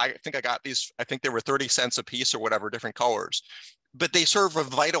 I think I got these, I think they were 30 cents a piece or whatever, different colors, but they serve a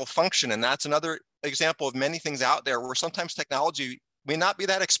vital function. And that's another example of many things out there where sometimes technology may not be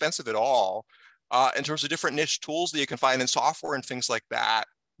that expensive at all in terms of different niche tools that you can find in software and things like that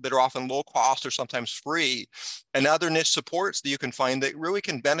are often low cost or sometimes free, and other niche supports that you can find that really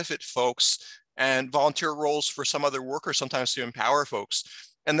can benefit folks, and volunteer roles for some other workers sometimes to empower folks.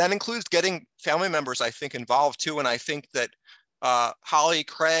 And that includes getting family members, I think, involved too. And I think that Holly,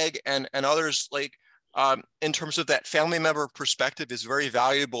 Craig, and others, like in terms of that family member perspective, is very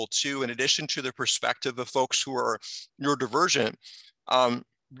valuable too, in addition to the perspective of folks who are neurodivergent.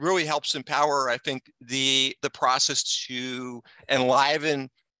 Really helps empower, I think, the process to enliven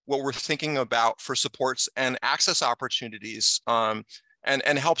what we're thinking about for supports and access opportunities, and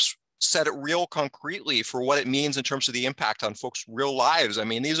helps set it real concretely for what it means in terms of the impact on folks' real lives. I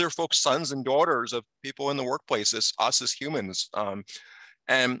mean, these are folks' sons and daughters of people in the workplace, us as humans.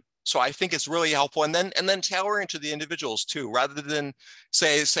 And so I think it's really helpful. And then tailoring to the individuals too, rather than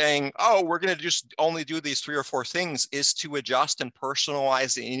saying, oh, we're going to just only do these 3 or 4 things, is to adjust and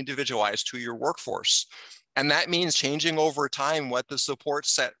personalize and individualize to your workforce. And that means changing over time what the support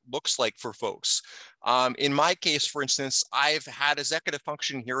set looks like for folks. In my case, for instance, I've had executive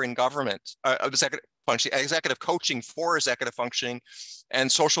function here in government, executive coaching for executive functioning and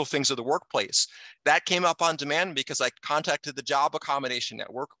social things of the workplace. That came up on demand because I contacted the Job Accommodation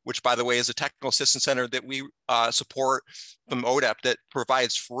Network, which, by the way, is a technical assistance center that we support from ODEP that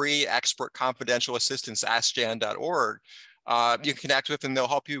provides free expert confidential assistance, askjan.org. You can connect with, and they'll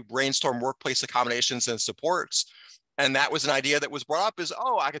help you brainstorm workplace accommodations and supports. And that was an idea that was brought up, is,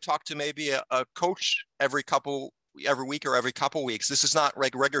 oh, I could talk to maybe a coach every week or every couple weeks. This is not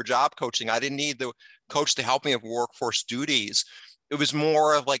regular job coaching. I didn't need the coach to help me with workforce duties. It was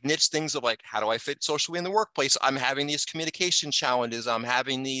more of like niche things of like, how do I fit socially in the workplace? I'm having these communication challenges. I'm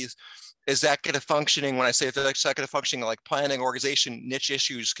having these executive functioning. When I say executive functioning, like planning, organization, niche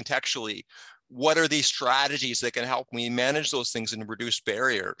issues contextually. What are these strategies that can help me manage those things and reduce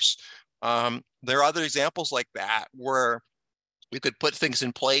barriers? There are other examples like that where you could put things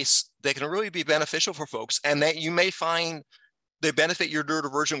in place that can really be beneficial for folks, and that you may find they benefit your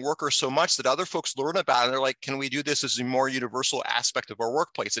neurodivergent workers so much that other folks learn about it. And they're like, can we do this as a more universal aspect of our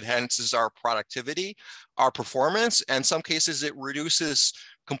workplace? It enhances our productivity, our performance, and in some cases it reduces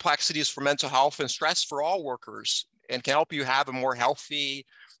complexities for mental health and stress for all workers, and can help you have a more healthy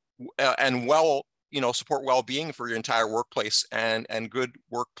and support well-being for your entire workplace and good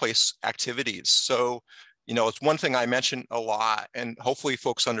workplace activities. So, it's one thing I mention a lot, and hopefully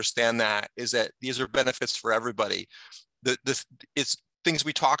folks understand that, is that these are benefits for everybody. It's things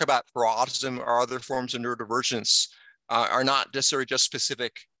we talk about for autism or other forms of neurodivergence are not necessarily just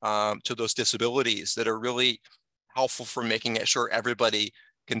specific to those disabilities, that are really helpful for making sure everybody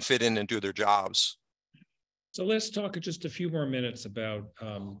can fit in and do their jobs. So let's talk just a few more minutes about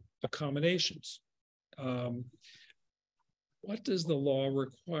accommodations. What does the law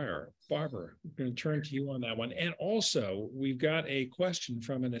require? Barbara, I'm going to turn to you on that one. And also, we've got a question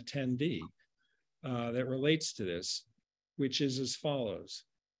from an attendee that relates to this, which is as follows.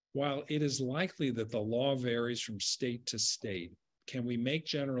 While it is likely that the law varies from state to state, can we make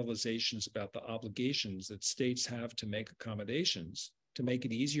generalizations about the obligations that states have to make accommodations to make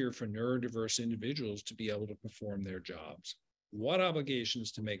it easier for neurodiverse individuals to be able to perform their jobs? What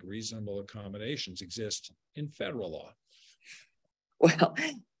obligations to make reasonable accommodations exist in federal law? Well,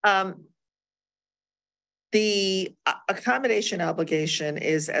 the accommodation obligation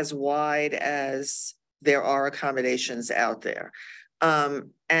is as wide as there are accommodations out there.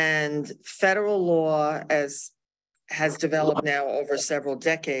 And federal law, as has developed now over several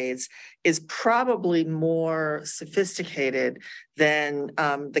decades, is probably more sophisticated than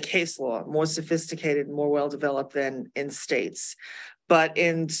the case law, more sophisticated, more well-developed than in states. But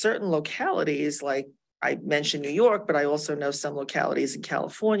in certain localities, like I mentioned New York, but I also know some localities in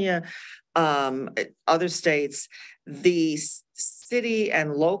California, other states, the city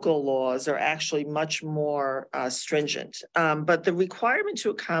and local laws are actually much more stringent. But the requirement to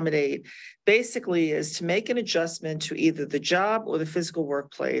accommodate basically is to make an adjustment to either the job or the physical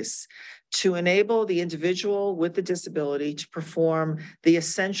workplace to enable the individual with the disability to perform the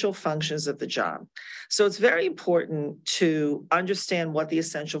essential functions of the job. So it's very important to understand what the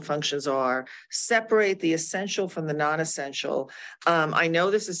essential functions are, separate the essential from the non-essential. I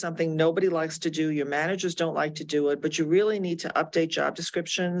know this is something nobody likes to do. Your managers don't like to do it, but you really need to update job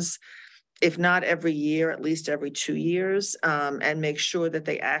descriptions, if not every year, at least every 2 years, and make sure that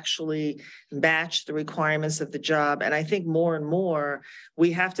they actually match the requirements of the job. And I think more and more,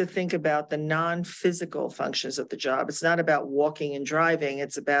 we have to think about the non-physical functions of the job. It's not about walking and driving.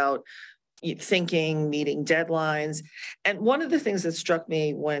 It's about thinking, meeting deadlines. And one of the things that struck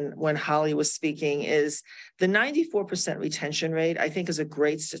me when Holly was speaking is the 94% retention rate, I think, is a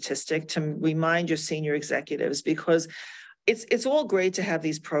great statistic to remind your senior executives, because it's all great to have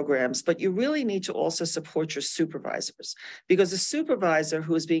these programs, but you really need to also support your supervisors, because a supervisor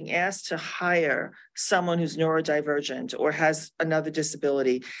who is being asked to hire someone who's neurodivergent or has another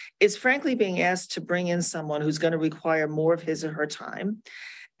disability is frankly being asked to bring in someone who's going to require more of his or her time.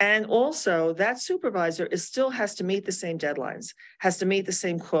 And also that supervisor still has to meet the same deadlines, has to meet the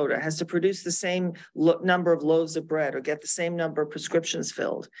same quota, has to produce the same number of loaves of bread or get the same number of prescriptions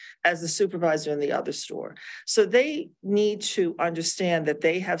filled as the supervisor in the other store. So they need to understand that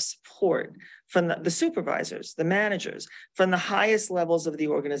they have support from the supervisors, the managers, from the highest levels of the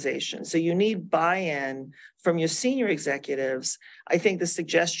organization. So you need buy-in from your senior executives. I think the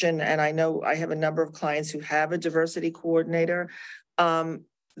suggestion, and I know I have a number of clients who have a diversity coordinator,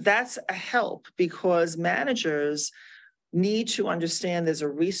 that's a help, because managers need to understand there's a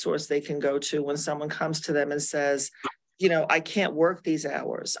resource they can go to when someone comes to them and says, you know, I can't work these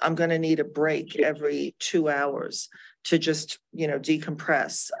hours. I'm going to need a break every 2 hours to just, you know,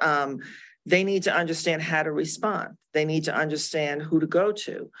 decompress. They need to understand how to respond. They need to understand who to go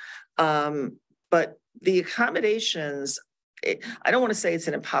to. But the accommodations, I don't want to say it's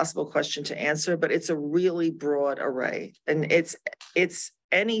an impossible question to answer, but it's a really broad array. And it's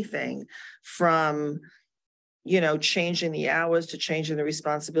anything from, you know, changing the hours to changing the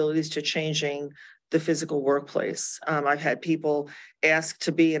responsibilities to changing the physical workplace. I've had people ask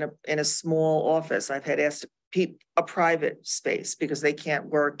to be in a small office. I've had asked a private space because they can't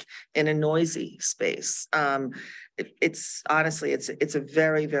work in a noisy space. It's honestly, it's a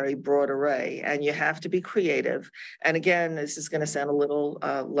very, very broad array, and you have to be creative. And again, this is going to sound a little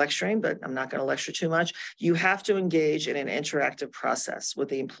lecturing, but I'm not going to lecture too much. You have to engage in an interactive process with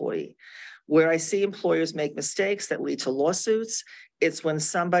the employee. Where I see employers make mistakes that lead to lawsuits, it's when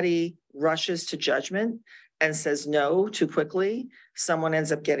somebody rushes to judgment and says no too quickly. Someone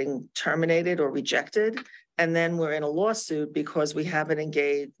ends up getting terminated or rejected. And then we're in a lawsuit because we haven't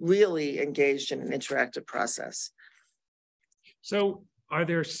really engaged in an interactive process. So are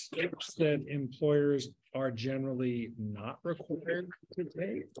there steps that employers are generally not required to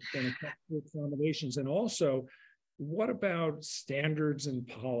take when it comes to accommodations? And also, what about standards and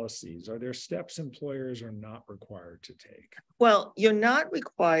policies? Are there steps employers are not required to take? Well, you're not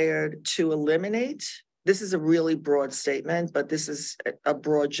required to eliminate. This is a really broad statement, but this is a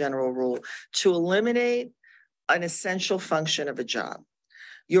broad general rule. To eliminate an essential function of a job.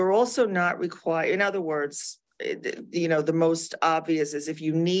 You're also not required, in other words, you know, the most obvious is if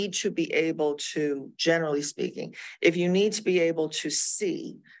you need to be able to, generally speaking, if you need to be able to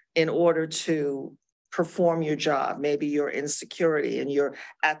see in order to perform your job. Maybe you're in security and you're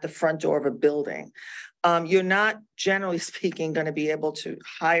at the front door of a building. You're not, generally speaking, going to be able to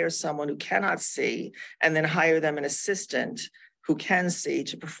hire someone who cannot see and then hire them an assistant who can see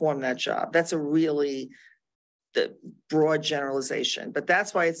to perform that job. That's a really broad generalization, but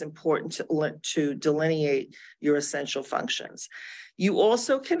that's why it's important to delineate your essential functions. You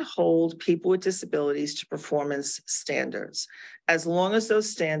also can hold people with disabilities to performance standards, as long as those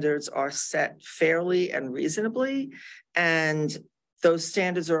standards are set fairly and reasonably, and those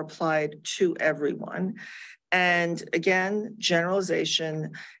standards are applied to everyone. And again,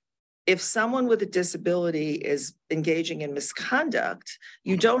 generalization, if someone with a disability is engaging in misconduct,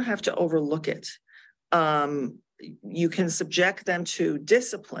 you don't have to overlook it. You can subject them to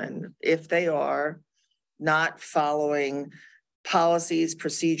discipline if they are not following policies,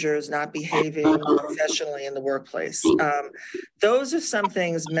 procedures, not behaving professionally in the workplace. Those are some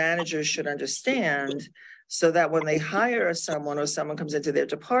things managers should understand, so that when they hire someone or someone comes into their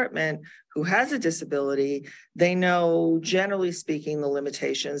department who has a disability, they know, generally speaking, the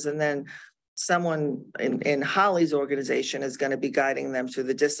limitations. And then someone in Holly's organization is going to be guiding them through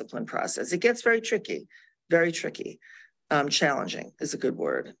the discipline process. It gets very tricky, very tricky. Challenging is a good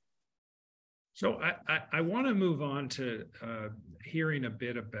word. So I want to move on to hearing a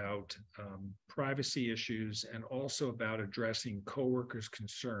bit about privacy issues and also about addressing coworkers'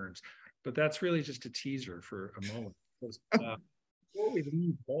 concerns. But that's really just a teaser for a moment. Before we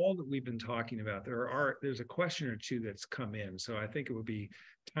leave all that we've been talking about, there's a question or two that's come in. So I think it would be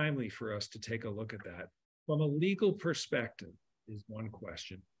timely for us to take a look at that. From a legal perspective is one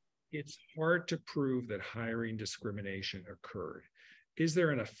question. It's hard to prove that hiring discrimination occurred. Is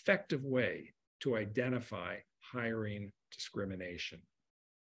there an effective way to identify hiring discrimination?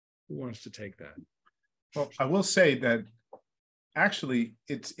 Who wants to take that? Well, I will say that actually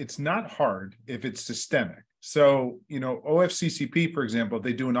it's not hard if it's systemic. So, OFCCP, for example, if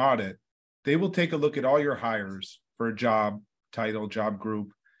they do an audit, they will take a look at all your hires for a job title, job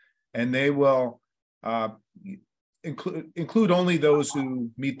group, and they will include only those who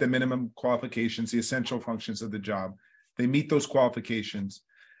meet the minimum qualifications, the essential functions of the job. They meet those qualifications.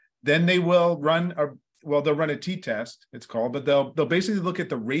 Then they will run they'll run a t-test, it's called, but they'll basically look at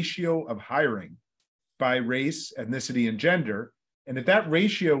the ratio of hiring by race, ethnicity, and gender. And if that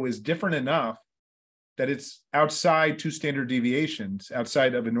ratio is different enough that it's outside 2 standard deviations,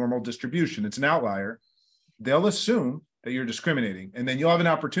 outside of a normal distribution, it's an outlier, they'll assume that you're discriminating. And then you'll have an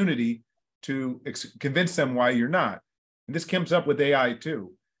opportunity to convince them why you're not. And this comes up with AI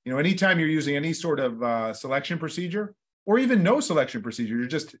too. Anytime you're using any sort of selection procedure, or even no selection procedure, you're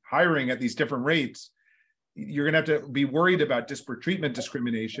just hiring at these different rates, you're going to have to be worried about disparate treatment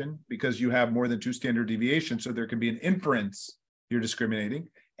discrimination because you have more than 2 standard deviations. So there can be an inference you're discriminating.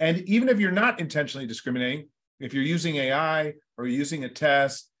 And even if you're not intentionally discriminating, if you're using AI or you're using a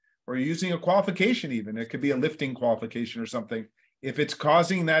test or you're using a qualification, even, it could be a lifting qualification or something, if it's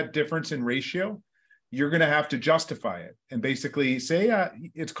causing that difference in ratio, you're going to have to justify it and basically say,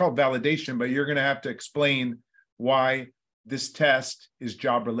 it's called validation, but you're going to have to explain why this test is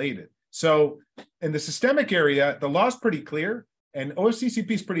job related. So in the systemic area, the law is pretty clear, and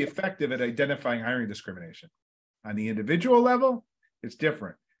OFCCP is pretty effective at identifying hiring discrimination. On the individual level, it's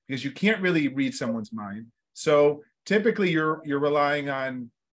different because you can't really read someone's mind. So typically you're relying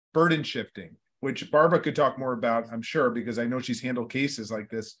on burden shifting, which Barbara could talk more about, I'm sure, because I know she's handled cases like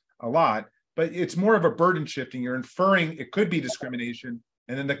this a lot, but it's more of a burden shifting. You're inferring it could be discrimination,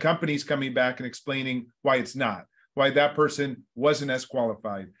 and then the company's coming back and explaining why it's not, why that person wasn't as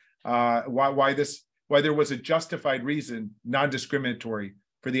qualified, why there was a justified reason, non-discriminatory,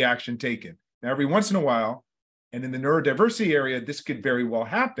 for the action taken. Now, every once in a while, and in the neurodiversity area, this could very well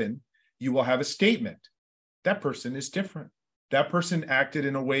happen, you will have a statement. That person is different. That person acted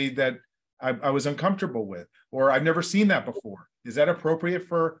in a way that I was uncomfortable with, or I've never seen that before. Is that appropriate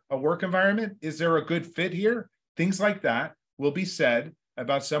for a work environment? Is there a good fit here? Things like that will be said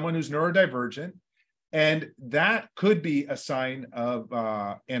about someone who's neurodivergent, and that could be a sign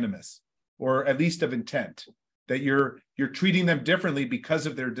of animus, or at least of intent, that you're treating them differently because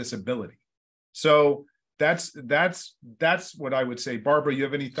of their disability. So that's what I would say. Barbara, you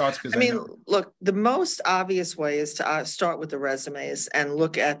have any thoughts? Look, the most obvious way is to start with the resumes and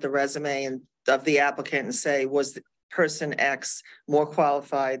look at the resume of the applicant and say, was the person X more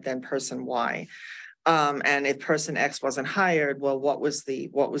qualified than person Y? And if person X wasn't hired, well, what was the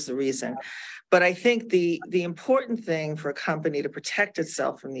reason? But I think the important thing for a company to protect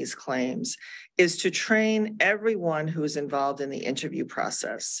itself from these claims is to train everyone who's involved in the interview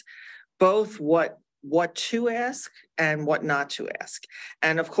process, both what what to ask and what not to ask.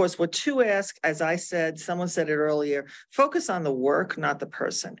 And of course, what to ask, as I said, someone said it earlier, focus on the work, not the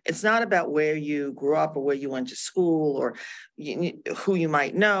person. It's not about where you grew up or where you went to school or who you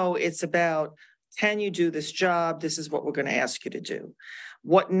might know. It's about, can you do this job? This is what we're going to ask you to do.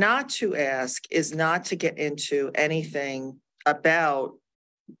 What not to ask is not to get into anything about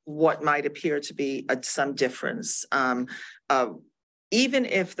what might appear to be some difference. Even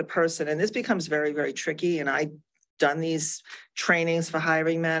if the person, and this becomes very, very tricky, and I've done these trainings for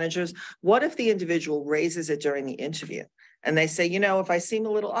hiring managers, what if the individual raises it during the interview and they say, you know, if I seem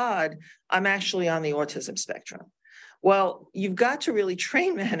a little odd, I'm actually on the autism spectrum. Well, you've got to really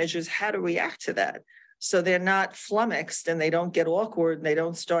train managers how to react to that, so they're not flummoxed and they don't get awkward and they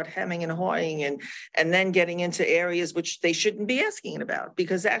don't start hemming and hawing and then getting into areas which they shouldn't be asking about.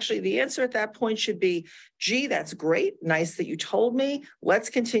 Because actually the answer at that point should be, gee, that's great. Nice that you told me. Let's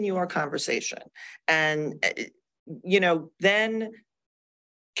continue our conversation. And, you know, then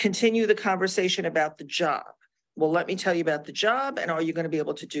continue the conversation about the job. Well, let me tell you about the job, and are you going to be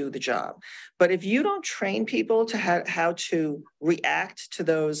able to do the job? But if you don't train people to how to react to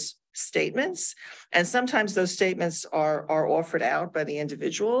those statements, and sometimes those statements are offered out by the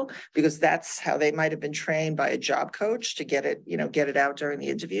individual because that's how they might have been trained by a job coach to get it out during the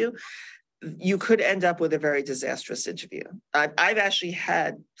interview, you could end up with a very disastrous interview. I've actually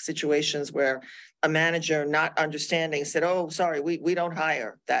had situations where a manager, not understanding, said, oh, sorry, we don't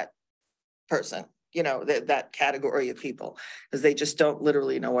hire that person, you know, that category of people, because they just don't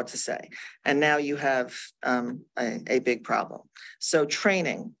literally know what to say. And now you have a big problem. So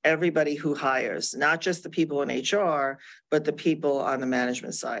training everybody who hires, not just the people in HR, but the people on the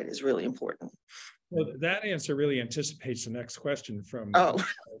management side is really important. Well, that answer really anticipates the next question from,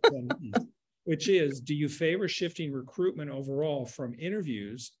 which is, do you favor shifting recruitment overall from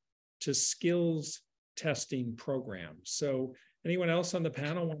interviews to skills testing programs? So anyone else on the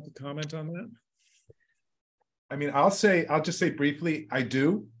panel want to comment on that? I mean, I'll just say briefly, I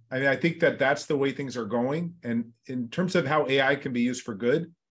do. I mean, I think that that's the way things are going. And in terms of how AI can be used for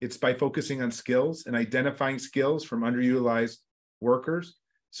good, it's by focusing on skills and identifying skills from underutilized workers.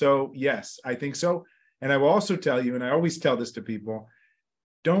 So yes, I think so. And I will also tell you, and I always tell this to people,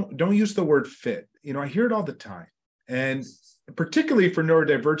 don't use the word fit. You know, I hear it all the time. And particularly for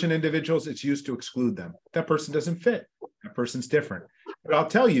neurodivergent individuals, it's used to exclude them. That person doesn't fit. That person's different. But I'll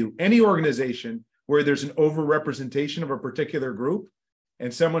tell you, any organization where there's an overrepresentation of a particular group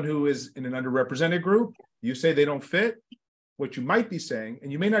and someone who is in an underrepresented group, you say they don't fit, what you might be saying,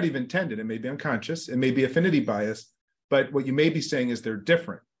 and you may not even intend it, it may be unconscious, it may be affinity bias, but what you may be saying is they're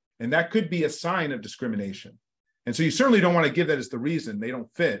different. And that could be a sign of discrimination. And so you certainly don't want to give that as the reason they don't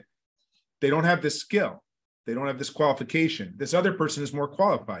fit. They don't have this skill. They don't have this qualification. This other person is more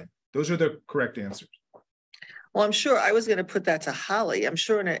qualified. Those are the correct answers. Well, I'm sure I was going to put that to Holly. I'm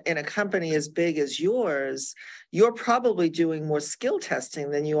sure in a company as big as yours, you're probably doing more skill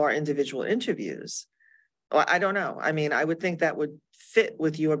testing than you are individual interviews. Well, I don't know. I mean, I would think that would fit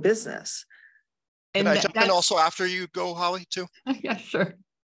with your business. And I jump in also after you go, Holly, too? Yeah, sure.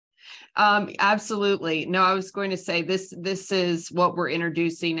 Absolutely. No, I was going to say this is what we're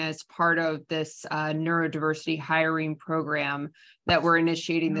introducing as part of this neurodiversity hiring program that we're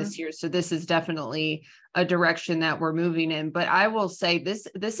initiating this year. So this is definitely a direction that we're moving in. But I will say this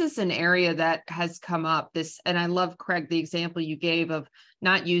is an area that has come up, and I love, Craig, the example you gave of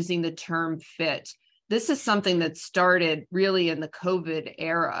not using the term fit. This is something that started really in the COVID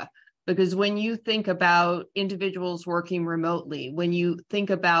era. Because when you think about individuals working remotely, when you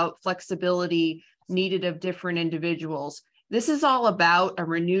think about flexibility needed of different individuals, this is all about a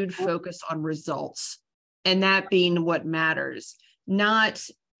renewed focus on results, and that being what matters, not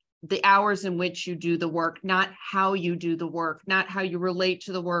the hours in which you do the work, not how you do the work, not how you relate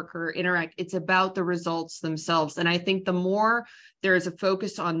to the work or interact. It's about the results themselves. And I think the more there is a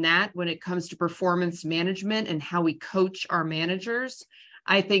focus on that when it comes to performance management and how we coach our managers,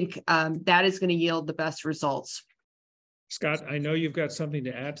 I think that is going to yield the best results. Scott, I know you've got something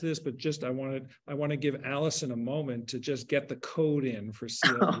to add to this, but just I want to give Allison a moment to just get the code in for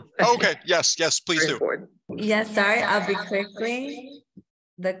CLE. Okay, yes, please do. Yes, sorry, I'll be quickly.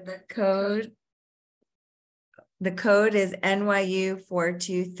 The code is NYU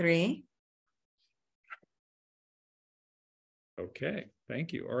 423. Okay,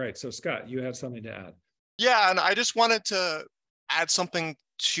 thank you. All right, so Scott, you had something to add. Yeah, and I just wanted to add something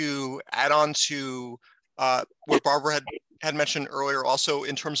to add on to what Barbara had mentioned earlier, also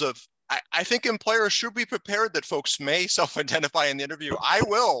in terms of, I think employers should be prepared that folks may self-identify in the interview. I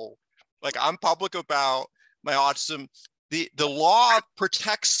will, like, I'm public about my autism, the law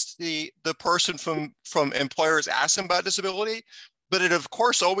protects the person from employers asking about disability, but it of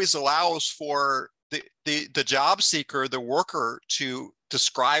course always allows for the job seeker, the worker, to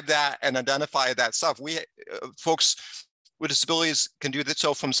describe that and identify that stuff. We folks with disabilities can do that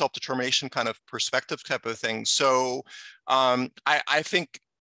so from self-determination kind of perspective type of thing. So I think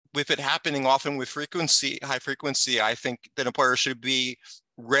with it happening often with high frequency, I think that employers should be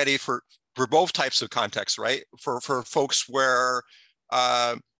ready for both types of contexts, right? For folks where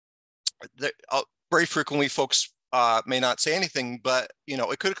very frequently folks may not say anything, but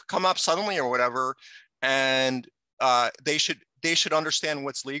it could come up suddenly or whatever, and they should understand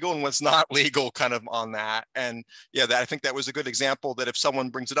what's legal and what's not legal kind of on that. And yeah, I think that was a good example, that if someone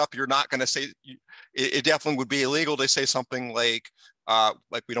brings it up, you're not going to say, it definitely would be illegal to say something like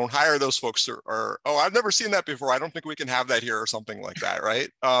we don't hire those folks, or oh, I've never seen that before, I don't think we can have that here, or something like that, right?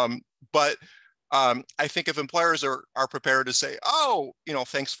 But I think if employers are prepared to say, oh,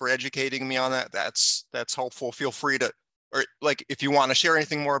 thanks for educating me on that, that's helpful, feel free to, or like if you want to share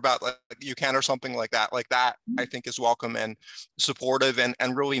anything more about, like you can, or something like that, I think is welcome and supportive,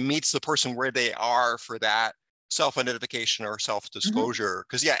 and really meets the person where they are for that self-identification or self-disclosure.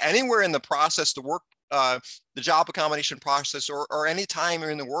 Because yeah, anywhere in the process, the job accommodation process, or any time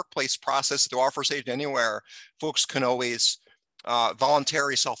you're in the workplace process, the offer stage, anywhere, folks can always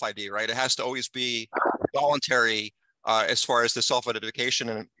voluntary self-ID, right? It has to always be voluntary as far as the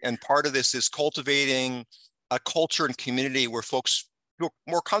self-identification. And part of this is cultivating a culture and community where folks feel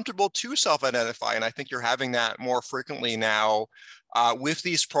more comfortable to self-identify. And I think you're having that more frequently now with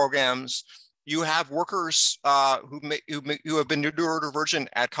these programs. You have workers who have been neurodivergent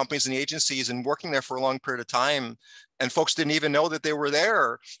at companies and agencies and working there for a long period of time, and folks didn't even know that they were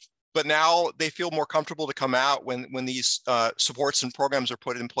there. But now they feel more comfortable to come out when these supports and programs are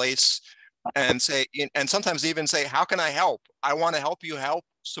put in place, and say, and sometimes even say, how can I help? I want to help you help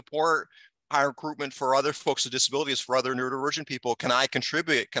support higher recruitment for other folks with disabilities, for other neurodivergent people. Can I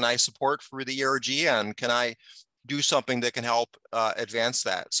contribute? Can I support for the ERGN? Can I do something that can help advance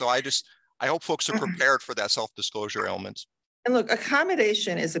that? So I hope folks are prepared for that self-disclosure element. And look,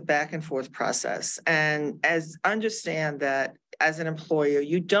 accommodation is a back and forth process. And understand that as an employer,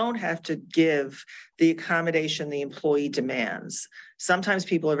 you don't have to give the accommodation the employee demands. Sometimes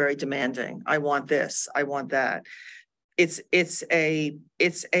people are very demanding. I want this, I want that. It's a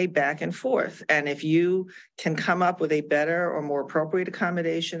back and forth. And if you can come up with a better or more appropriate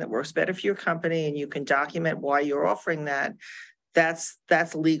accommodation that works better for your company, and you can document why you're offering that, that's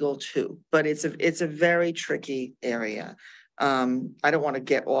legal too. But it's a very tricky area. I don't want to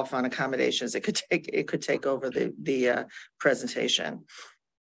get off on accommodations. It could take over the presentation.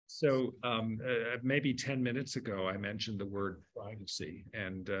 So maybe 10 minutes ago, I mentioned the word privacy,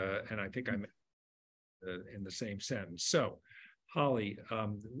 and I think I meant in the same sentence. So, Holly,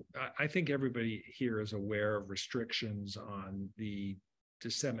 I think everybody here is aware of restrictions on the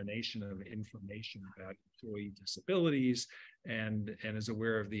dissemination of information about employee disabilities, and is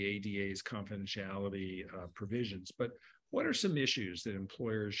aware of the ADA's confidentiality provisions. But what are some issues that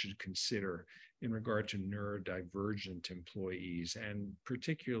employers should consider in regard to neurodivergent employees, and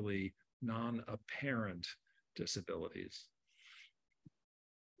particularly non-apparent disabilities?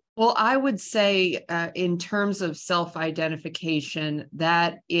 Well, I would say in terms of self-identification,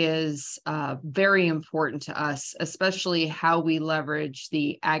 that is very important to us, especially how we leverage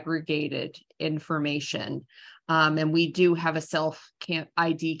the aggregated information. And we do have a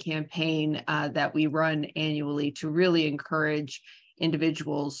self-ID campaign that we run annually to really encourage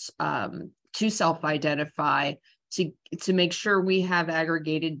individuals to self-identify, to make sure we have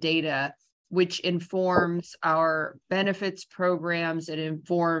aggregated data which informs our benefits programs. It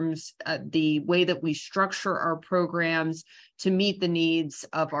informs the way that we structure our programs to meet the needs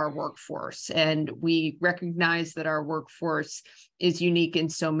of our workforce. And we recognize that our workforce is unique in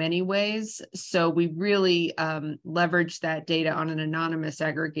so many ways. So we really leverage that data on an anonymous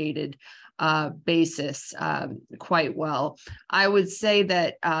aggregated basis quite well. I would say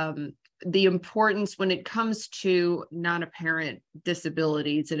that the importance when it comes to non-apparent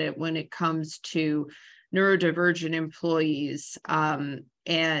disabilities, and when it comes to neurodivergent employees, and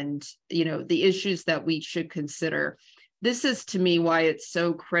the issues that we should consider. This is, to me, why it's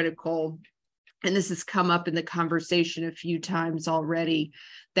so critical, and this has come up in the conversation a few times already,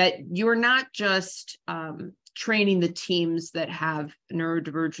 that you're not just training the teams that have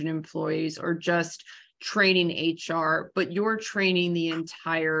neurodivergent employees or just training HR, but you're training the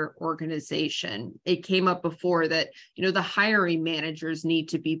entire organization. It came up before that, the hiring managers need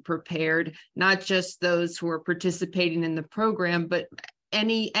to be prepared, not just those who are participating in the program, but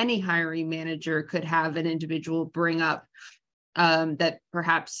any hiring manager could have an individual bring up that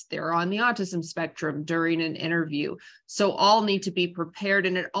perhaps they're on the autism spectrum during an interview. So all need to be prepared.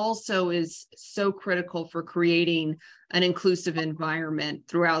 And it also is so critical for creating an inclusive environment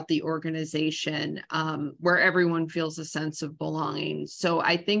throughout the organization where everyone feels a sense of belonging. So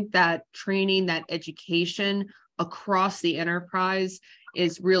I think that training, that education across the enterprise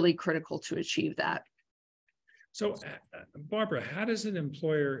is really critical to achieve that. So, Barbara, how does an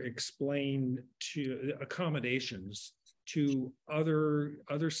employer explain to accommodations to other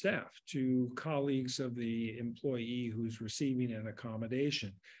staff, to colleagues of the employee who's receiving an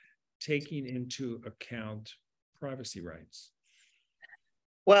accommodation, taking into account privacy rights?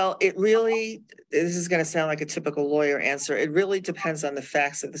 Well, it really, this is going to sound like a typical lawyer answer. It really depends on the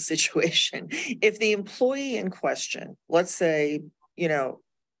facts of the situation. If the employee in question, let's say, you know,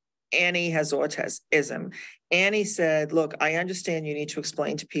 Annie has autism. Annie said, look, I understand you need to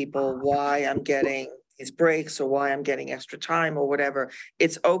explain to people why I'm getting these breaks or why I'm getting extra time or whatever.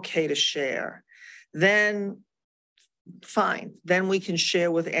 It's okay to share. Then fine. Then we can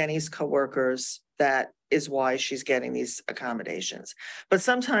share with Annie's coworkers that is why she's getting these accommodations. But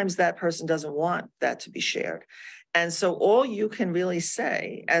sometimes that person doesn't want that to be shared. And so all you can really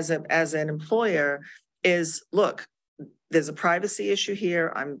say as an employer is, look, there's a privacy issue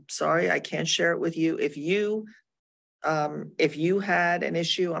here. I'm sorry, I can't share it with you. If you had an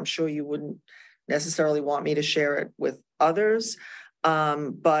issue, I'm sure you wouldn't necessarily want me to share it with others.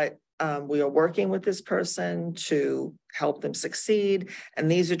 But we are working with this person to help them succeed.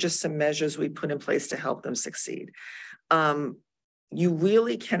 And these are just some measures we put in place to help them succeed. You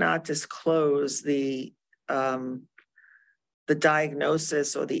really cannot disclose the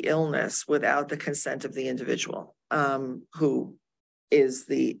diagnosis or the illness without the consent of the individual who is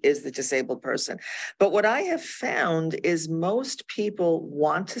the disabled person. But what I have found is most people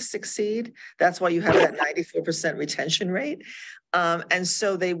want to succeed. That's why you have that 94% retention rate. And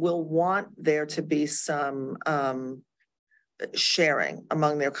so they will want there to be some sharing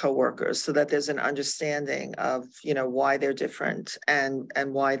among their coworkers so that there's an understanding of, you know, why they're different and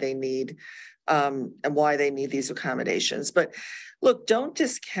why they need these accommodations. But look, don't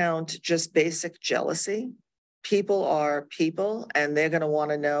discount just basic jealousy. People are people, and they're going to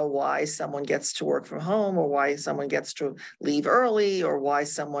want to know why someone gets to work from home, or why someone gets to leave early, or why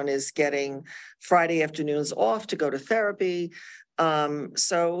someone is getting Friday afternoons off to go to therapy.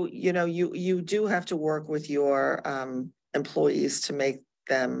 So, you know, you do have to work with your employees to make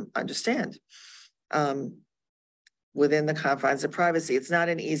them understand within the confines of privacy. It's not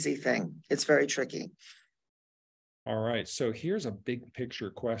an easy thing. It's very tricky. All right. So here's a big picture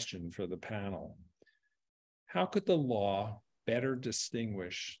question for the panel. How could the law better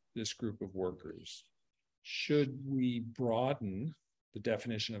distinguish this group of workers? Should we broaden the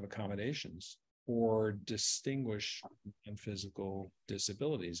definition of accommodations or distinguish non-physical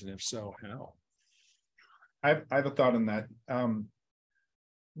disabilities? And if so, how? I have a thought on that.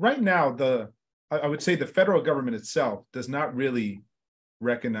 Right now, I would say the federal government itself does not really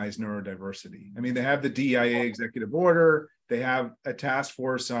recognize neurodiversity. I mean, they have the DEIA executive order, they have a task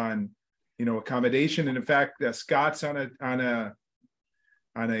force on, you know, accommodation, and in fact, Scott's on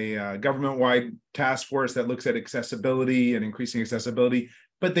a government-wide task force that looks at accessibility and increasing accessibility.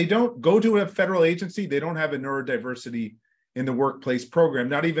 But they don't go to a federal agency. They don't have a neurodiversity in the workplace program,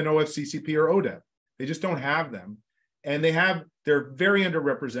 not even OFCCP or ODEP. They just don't have them, and they're very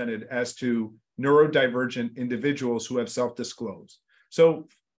underrepresented as to neurodivergent individuals who have self-disclosed. So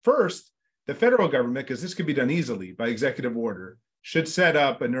first, the federal government, because this could be done easily by executive order, should set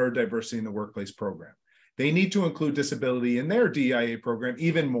up a neurodiversity in the workplace program. They need to include disability in their DEIA program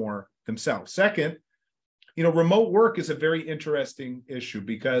even more themselves. Second, you know, remote work is a very interesting issue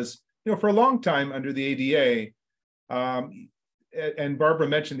because, you know, for a long time under the ADA, and Barbara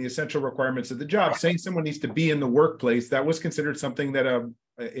mentioned the essential requirements of the job, saying someone needs to be in the workplace, that was considered something that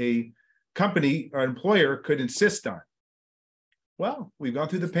a company or employer could insist on. Well, we've gone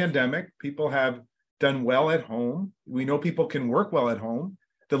through the pandemic. People have done well at home. We know people can work well at home.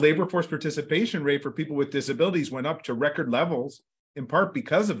 The labor force participation rate for people with disabilities went up to record levels, in part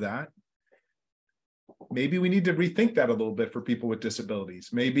because of that. Maybe we need to rethink that a little bit for people with disabilities.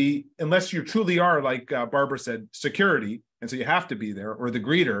 Maybe, unless you truly are, like Barbara said, security, and so you have to be there, or the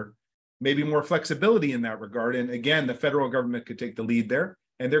greeter, maybe more flexibility in that regard. And again, the federal government could take the lead there.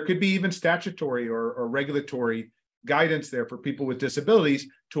 And there could be even statutory or regulatory guidance there for people with disabilities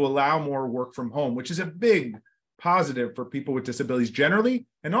to allow more work from home, which is a big positive for people with disabilities generally,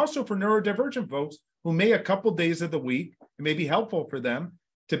 and also for neurodivergent folks who may a couple days of the week, it may be helpful for them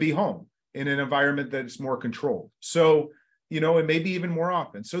to be home in an environment that's more controlled. So, and maybe even more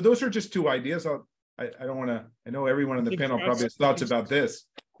often. So those are just two ideas. I don't want to, I know everyone on the panel probably has thoughts about this.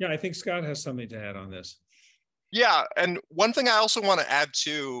 Yeah, I think Scott has something to add on this. Yeah, and one thing I also want to add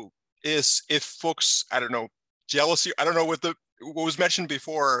too is if folks, I don't know, jealousy, I don't know what was mentioned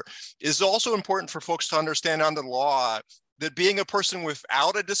before, is also important for folks to understand under the law that being a person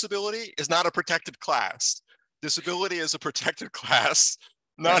without a disability is not a protected class. Disability is a protected class.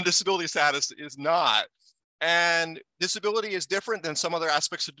 Non-disability status is not. And disability is different than some other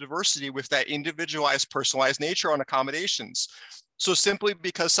aspects of diversity with that individualized, personalized nature on accommodations. So simply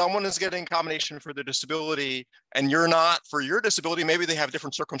because someone is getting accommodation for their disability and you're not for your disability, maybe they have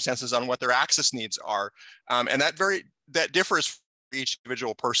different circumstances on what their access needs are. And that differs for each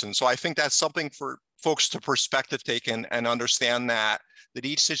individual person. So I think that's something for folks to perspective take and understand that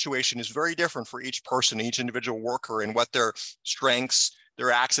each situation is very different for each person, each individual worker, and what their strengths,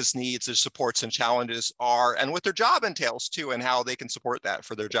 their access needs, their supports and challenges are, and what their job entails too, and how they can support that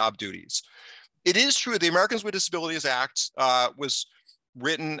for their job duties. It is true the Americans with Disabilities Act was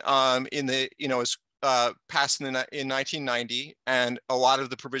written was passed in 1990, and a lot of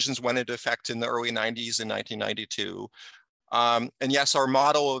the provisions went into effect in the early 90s in 1992. And yes, our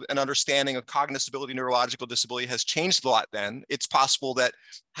model of an understanding of cognitive disability, neurological disability has changed a lot then. It's possible that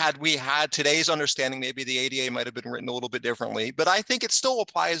had we had today's understanding, maybe the ADA might have been written a little bit differently, but I think it still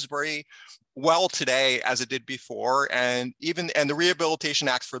applies very well today as it did before. And the Rehabilitation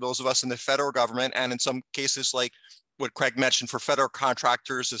Act for those of us in the federal government, and in some cases like what Craig mentioned for federal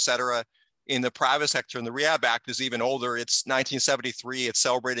contractors, et cetera, in the private sector, and the Rehab Act is even older. It's 1973. It's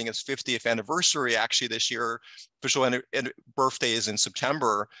celebrating its 50th anniversary actually this year. Official birthday is in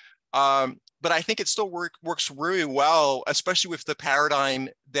September. But I think it still works really well, especially with the paradigm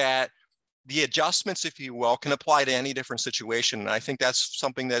that the adjustments, if you will, can apply to any different situation. And I think that's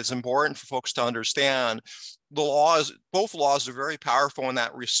something that is important for folks to understand. Both laws are very powerful in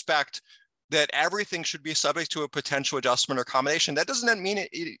that respect, that everything should be subject to a potential adjustment or accommodation. That doesn't mean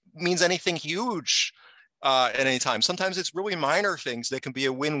it means anything huge at any time. Sometimes it's really minor things that can be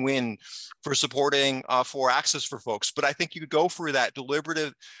a win-win for supporting for access for folks. But I think you go through that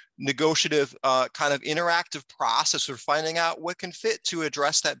deliberative, negotiative kind of interactive process of finding out what can fit to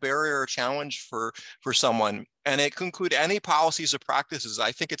address that barrier or challenge for someone. And it can include any policies or practices.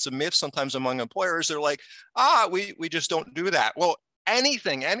 I think it's a myth sometimes among employers. They're like, we just don't do that. Well,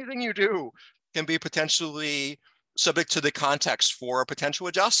 anything you do can be potentially subject to the context for a potential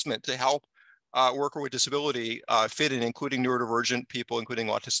adjustment to help a worker with disability fit in, including neurodivergent people, including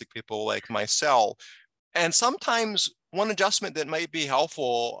autistic people like myself. And sometimes one adjustment that might be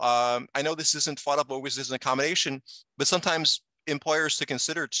helpful, I know this isn't thought of always as an accommodation, but sometimes employers to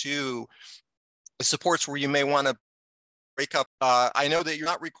consider too, supports where you may want to break up. I know that you're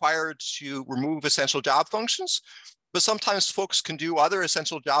not required to remove essential job functions, but sometimes folks can do other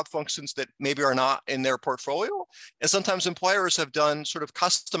essential job functions that maybe are not in their portfolio. And sometimes employers have done sort of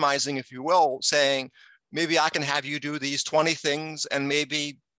customizing, if you will, saying, maybe I can have you do these 20 things and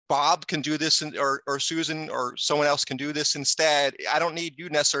maybe Bob can do this or Susan or someone else can do this instead. I don't need you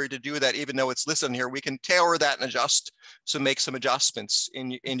necessarily to do that, even though it's listed here. We can tailor that and adjust, so make some adjustments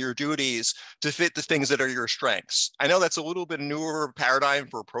in your duties to fit the things that are your strengths. I know that's a little bit newer paradigm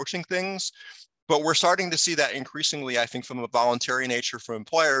for approaching things, but we're starting to see that increasingly, I think, from a voluntary nature for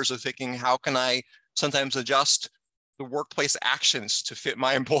employers of thinking, how can I sometimes adjust the workplace actions to fit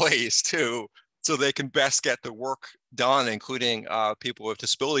my employees too, so they can best get the work done, including people with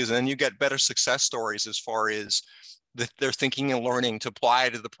disabilities. And then you get better success stories as far as their thinking and learning to apply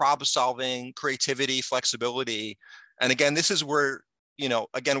to the problem solving, creativity, flexibility. And again, this is where,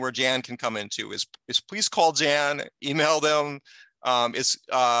 where Jan can come into is please call Jan, email them,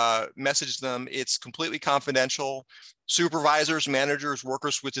 message them. It's completely confidential. Supervisors, managers,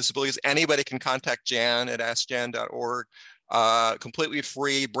 workers with disabilities, anybody can contact Jan at askjan.org. Completely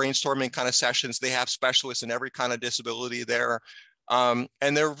free brainstorming kind of sessions. They have specialists in every kind of disability there. And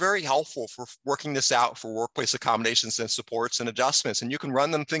they're very helpful for working this out for workplace accommodations and supports and adjustments. And you can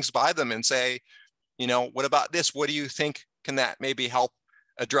run things by them and say, what about this? What do you think? Can that maybe help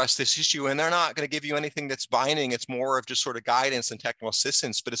address this issue? And they're not going to give you anything that's binding. It's more of just sort of guidance and technical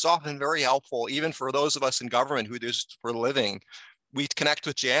assistance, but it's often very helpful, even for those of us in government who do this for a living. We connect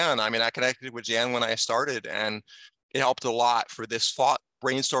with Jan. I mean, I connected with Jan when I started, and it helped a lot for this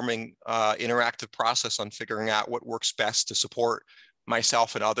brainstorming interactive process on figuring out what works best to support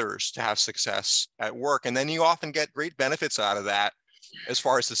myself and others to have success at work. And then you often get great benefits out of that as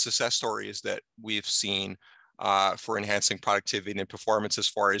far as the success stories that we've seen for enhancing productivity and performance, as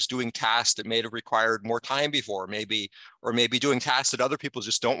far as doing tasks that may have required more time before, maybe doing tasks that other people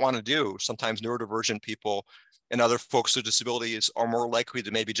just don't want to do. Sometimes neurodivergent people and other folks with disabilities are more likely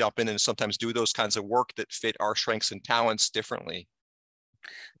to maybe jump in and sometimes do those kinds of work that fit our strengths and talents differently.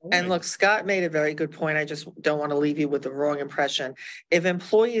 And look, Scott made a very good point. I just don't want to leave you with the wrong impression. If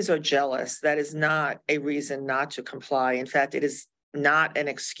employees are jealous, that is not a reason not to comply. In fact, it is not an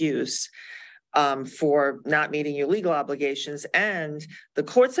excuse for not meeting your legal obligations. And the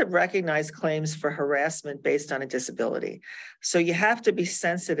courts have recognized claims for harassment based on a disability. So you have to be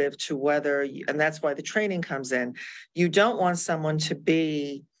sensitive to whether, and that's why the training comes in. You don't want someone to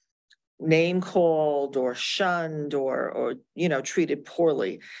be name called or shunned or treated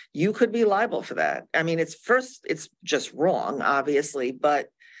poorly. You could be liable for that. I mean, it's just wrong, obviously, but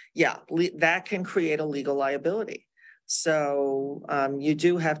yeah, that can create a legal liability. So you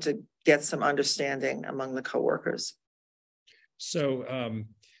do have to get some understanding among the coworkers. So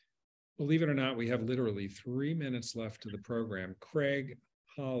believe it or not, we have literally 3 minutes left of the program. Craig,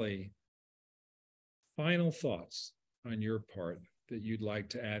 Holly, final thoughts on your part that you'd like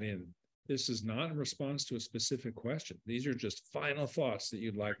to add in. This is not in response to a specific question. These are just final thoughts that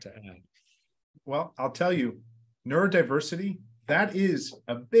you'd like to add. Well, I'll tell you, neurodiversity, that is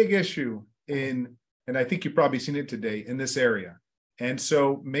a big issue and I think you've probably seen it today in this area. And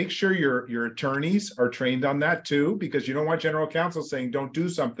so make sure your attorneys are trained on that too, because you don't want general counsel saying don't do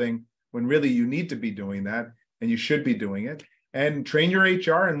something when really you need to be doing that and you should be doing it. And train your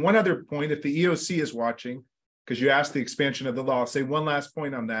HR. And one other point, if the EOC is watching, because you asked the expansion of the law, I'll say one last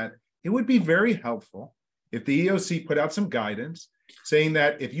point on that. It would be very helpful if the EOC put out some guidance saying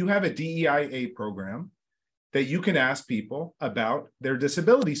that if you have a DEIA program, that you can ask people about their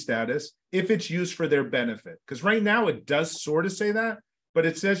disability status if it's used for their benefit. Because right now it does sort of say that, but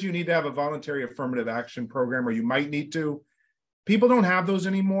it says you need to have a voluntary affirmative action program, or you might need to. People don't have those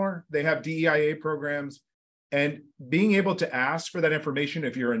anymore. They have DEIA programs. And being able to ask for that information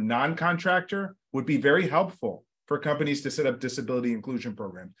if you're a non-contractor would be very helpful for companies to set up disability inclusion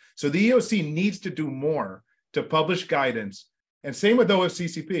programs. So the EOC needs to do more to publish guidance, and same with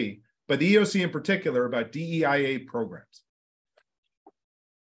OFCCP, but the EOC in particular about DEIA programs.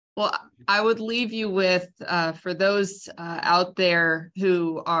 Well, I would leave you with, for those out there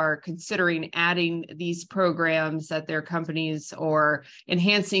who are considering adding these programs at their companies or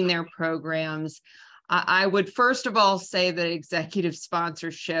enhancing their programs, I would first of all say that executive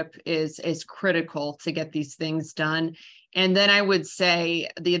sponsorship is critical to get these things done. And then I would say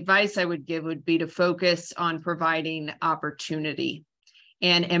the advice I would give would be to focus on providing opportunity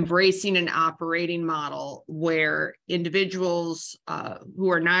and embracing an operating model where individuals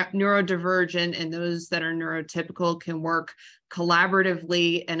who are not neurodivergent and those that are neurotypical can work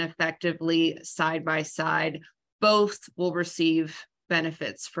collaboratively and effectively side by side. Both will receive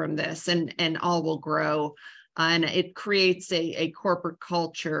benefits from this and all will grow. And it creates a corporate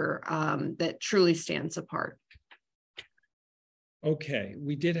culture that truly stands apart. Okay,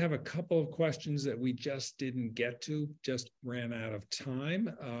 we did have a couple of questions that we just didn't get to, just ran out of time.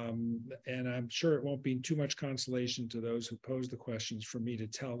 And I'm sure it won't be too much consolation to those who posed the questions for me to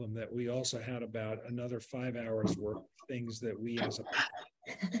tell them that we also had about another 5 hours worth of things that we as a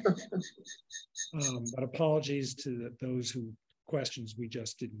but apologies to those who questions we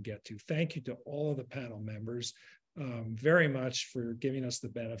just didn't get to. Thank you to all of the panel members very much for giving us the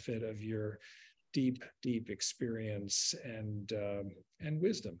benefit of your deep experience and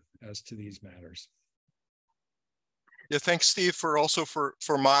wisdom as to these matters. Yeah, thanks, Steve,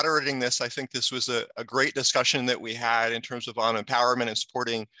 for moderating this. I think this was a great discussion that we had in terms of empowerment and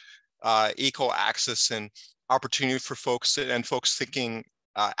supporting equal access and opportunity for folks and folks thinking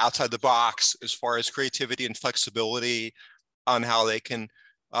outside the box as far as creativity and flexibility on how they can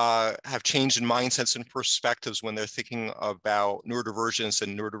have changed in mindsets and perspectives when they're thinking about neurodivergence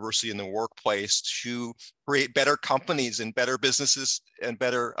and neurodiversity in the workplace to create better companies and better businesses and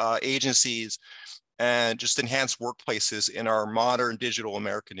better agencies and just enhance workplaces in our modern digital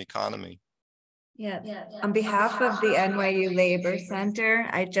American economy. Yeah. On behalf of the NYU Labor Center,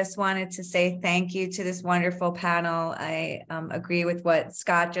 I just wanted to say thank you to this wonderful panel. I agree with what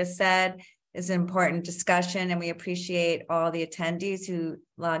Scott just said. It's an important discussion, and we appreciate all the attendees who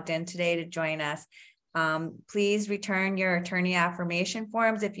logged in today to join us. Please return your attorney affirmation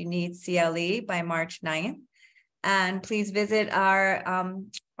forms if you need CLE by March 9th. And please visit our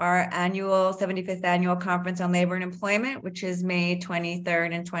annual 75th Annual Conference on Labor and Employment, which is May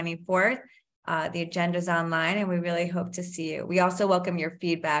 23rd and 24th. The agenda is online, and we really hope to see you. We also welcome your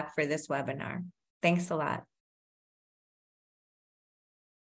feedback for this webinar. Thanks a lot.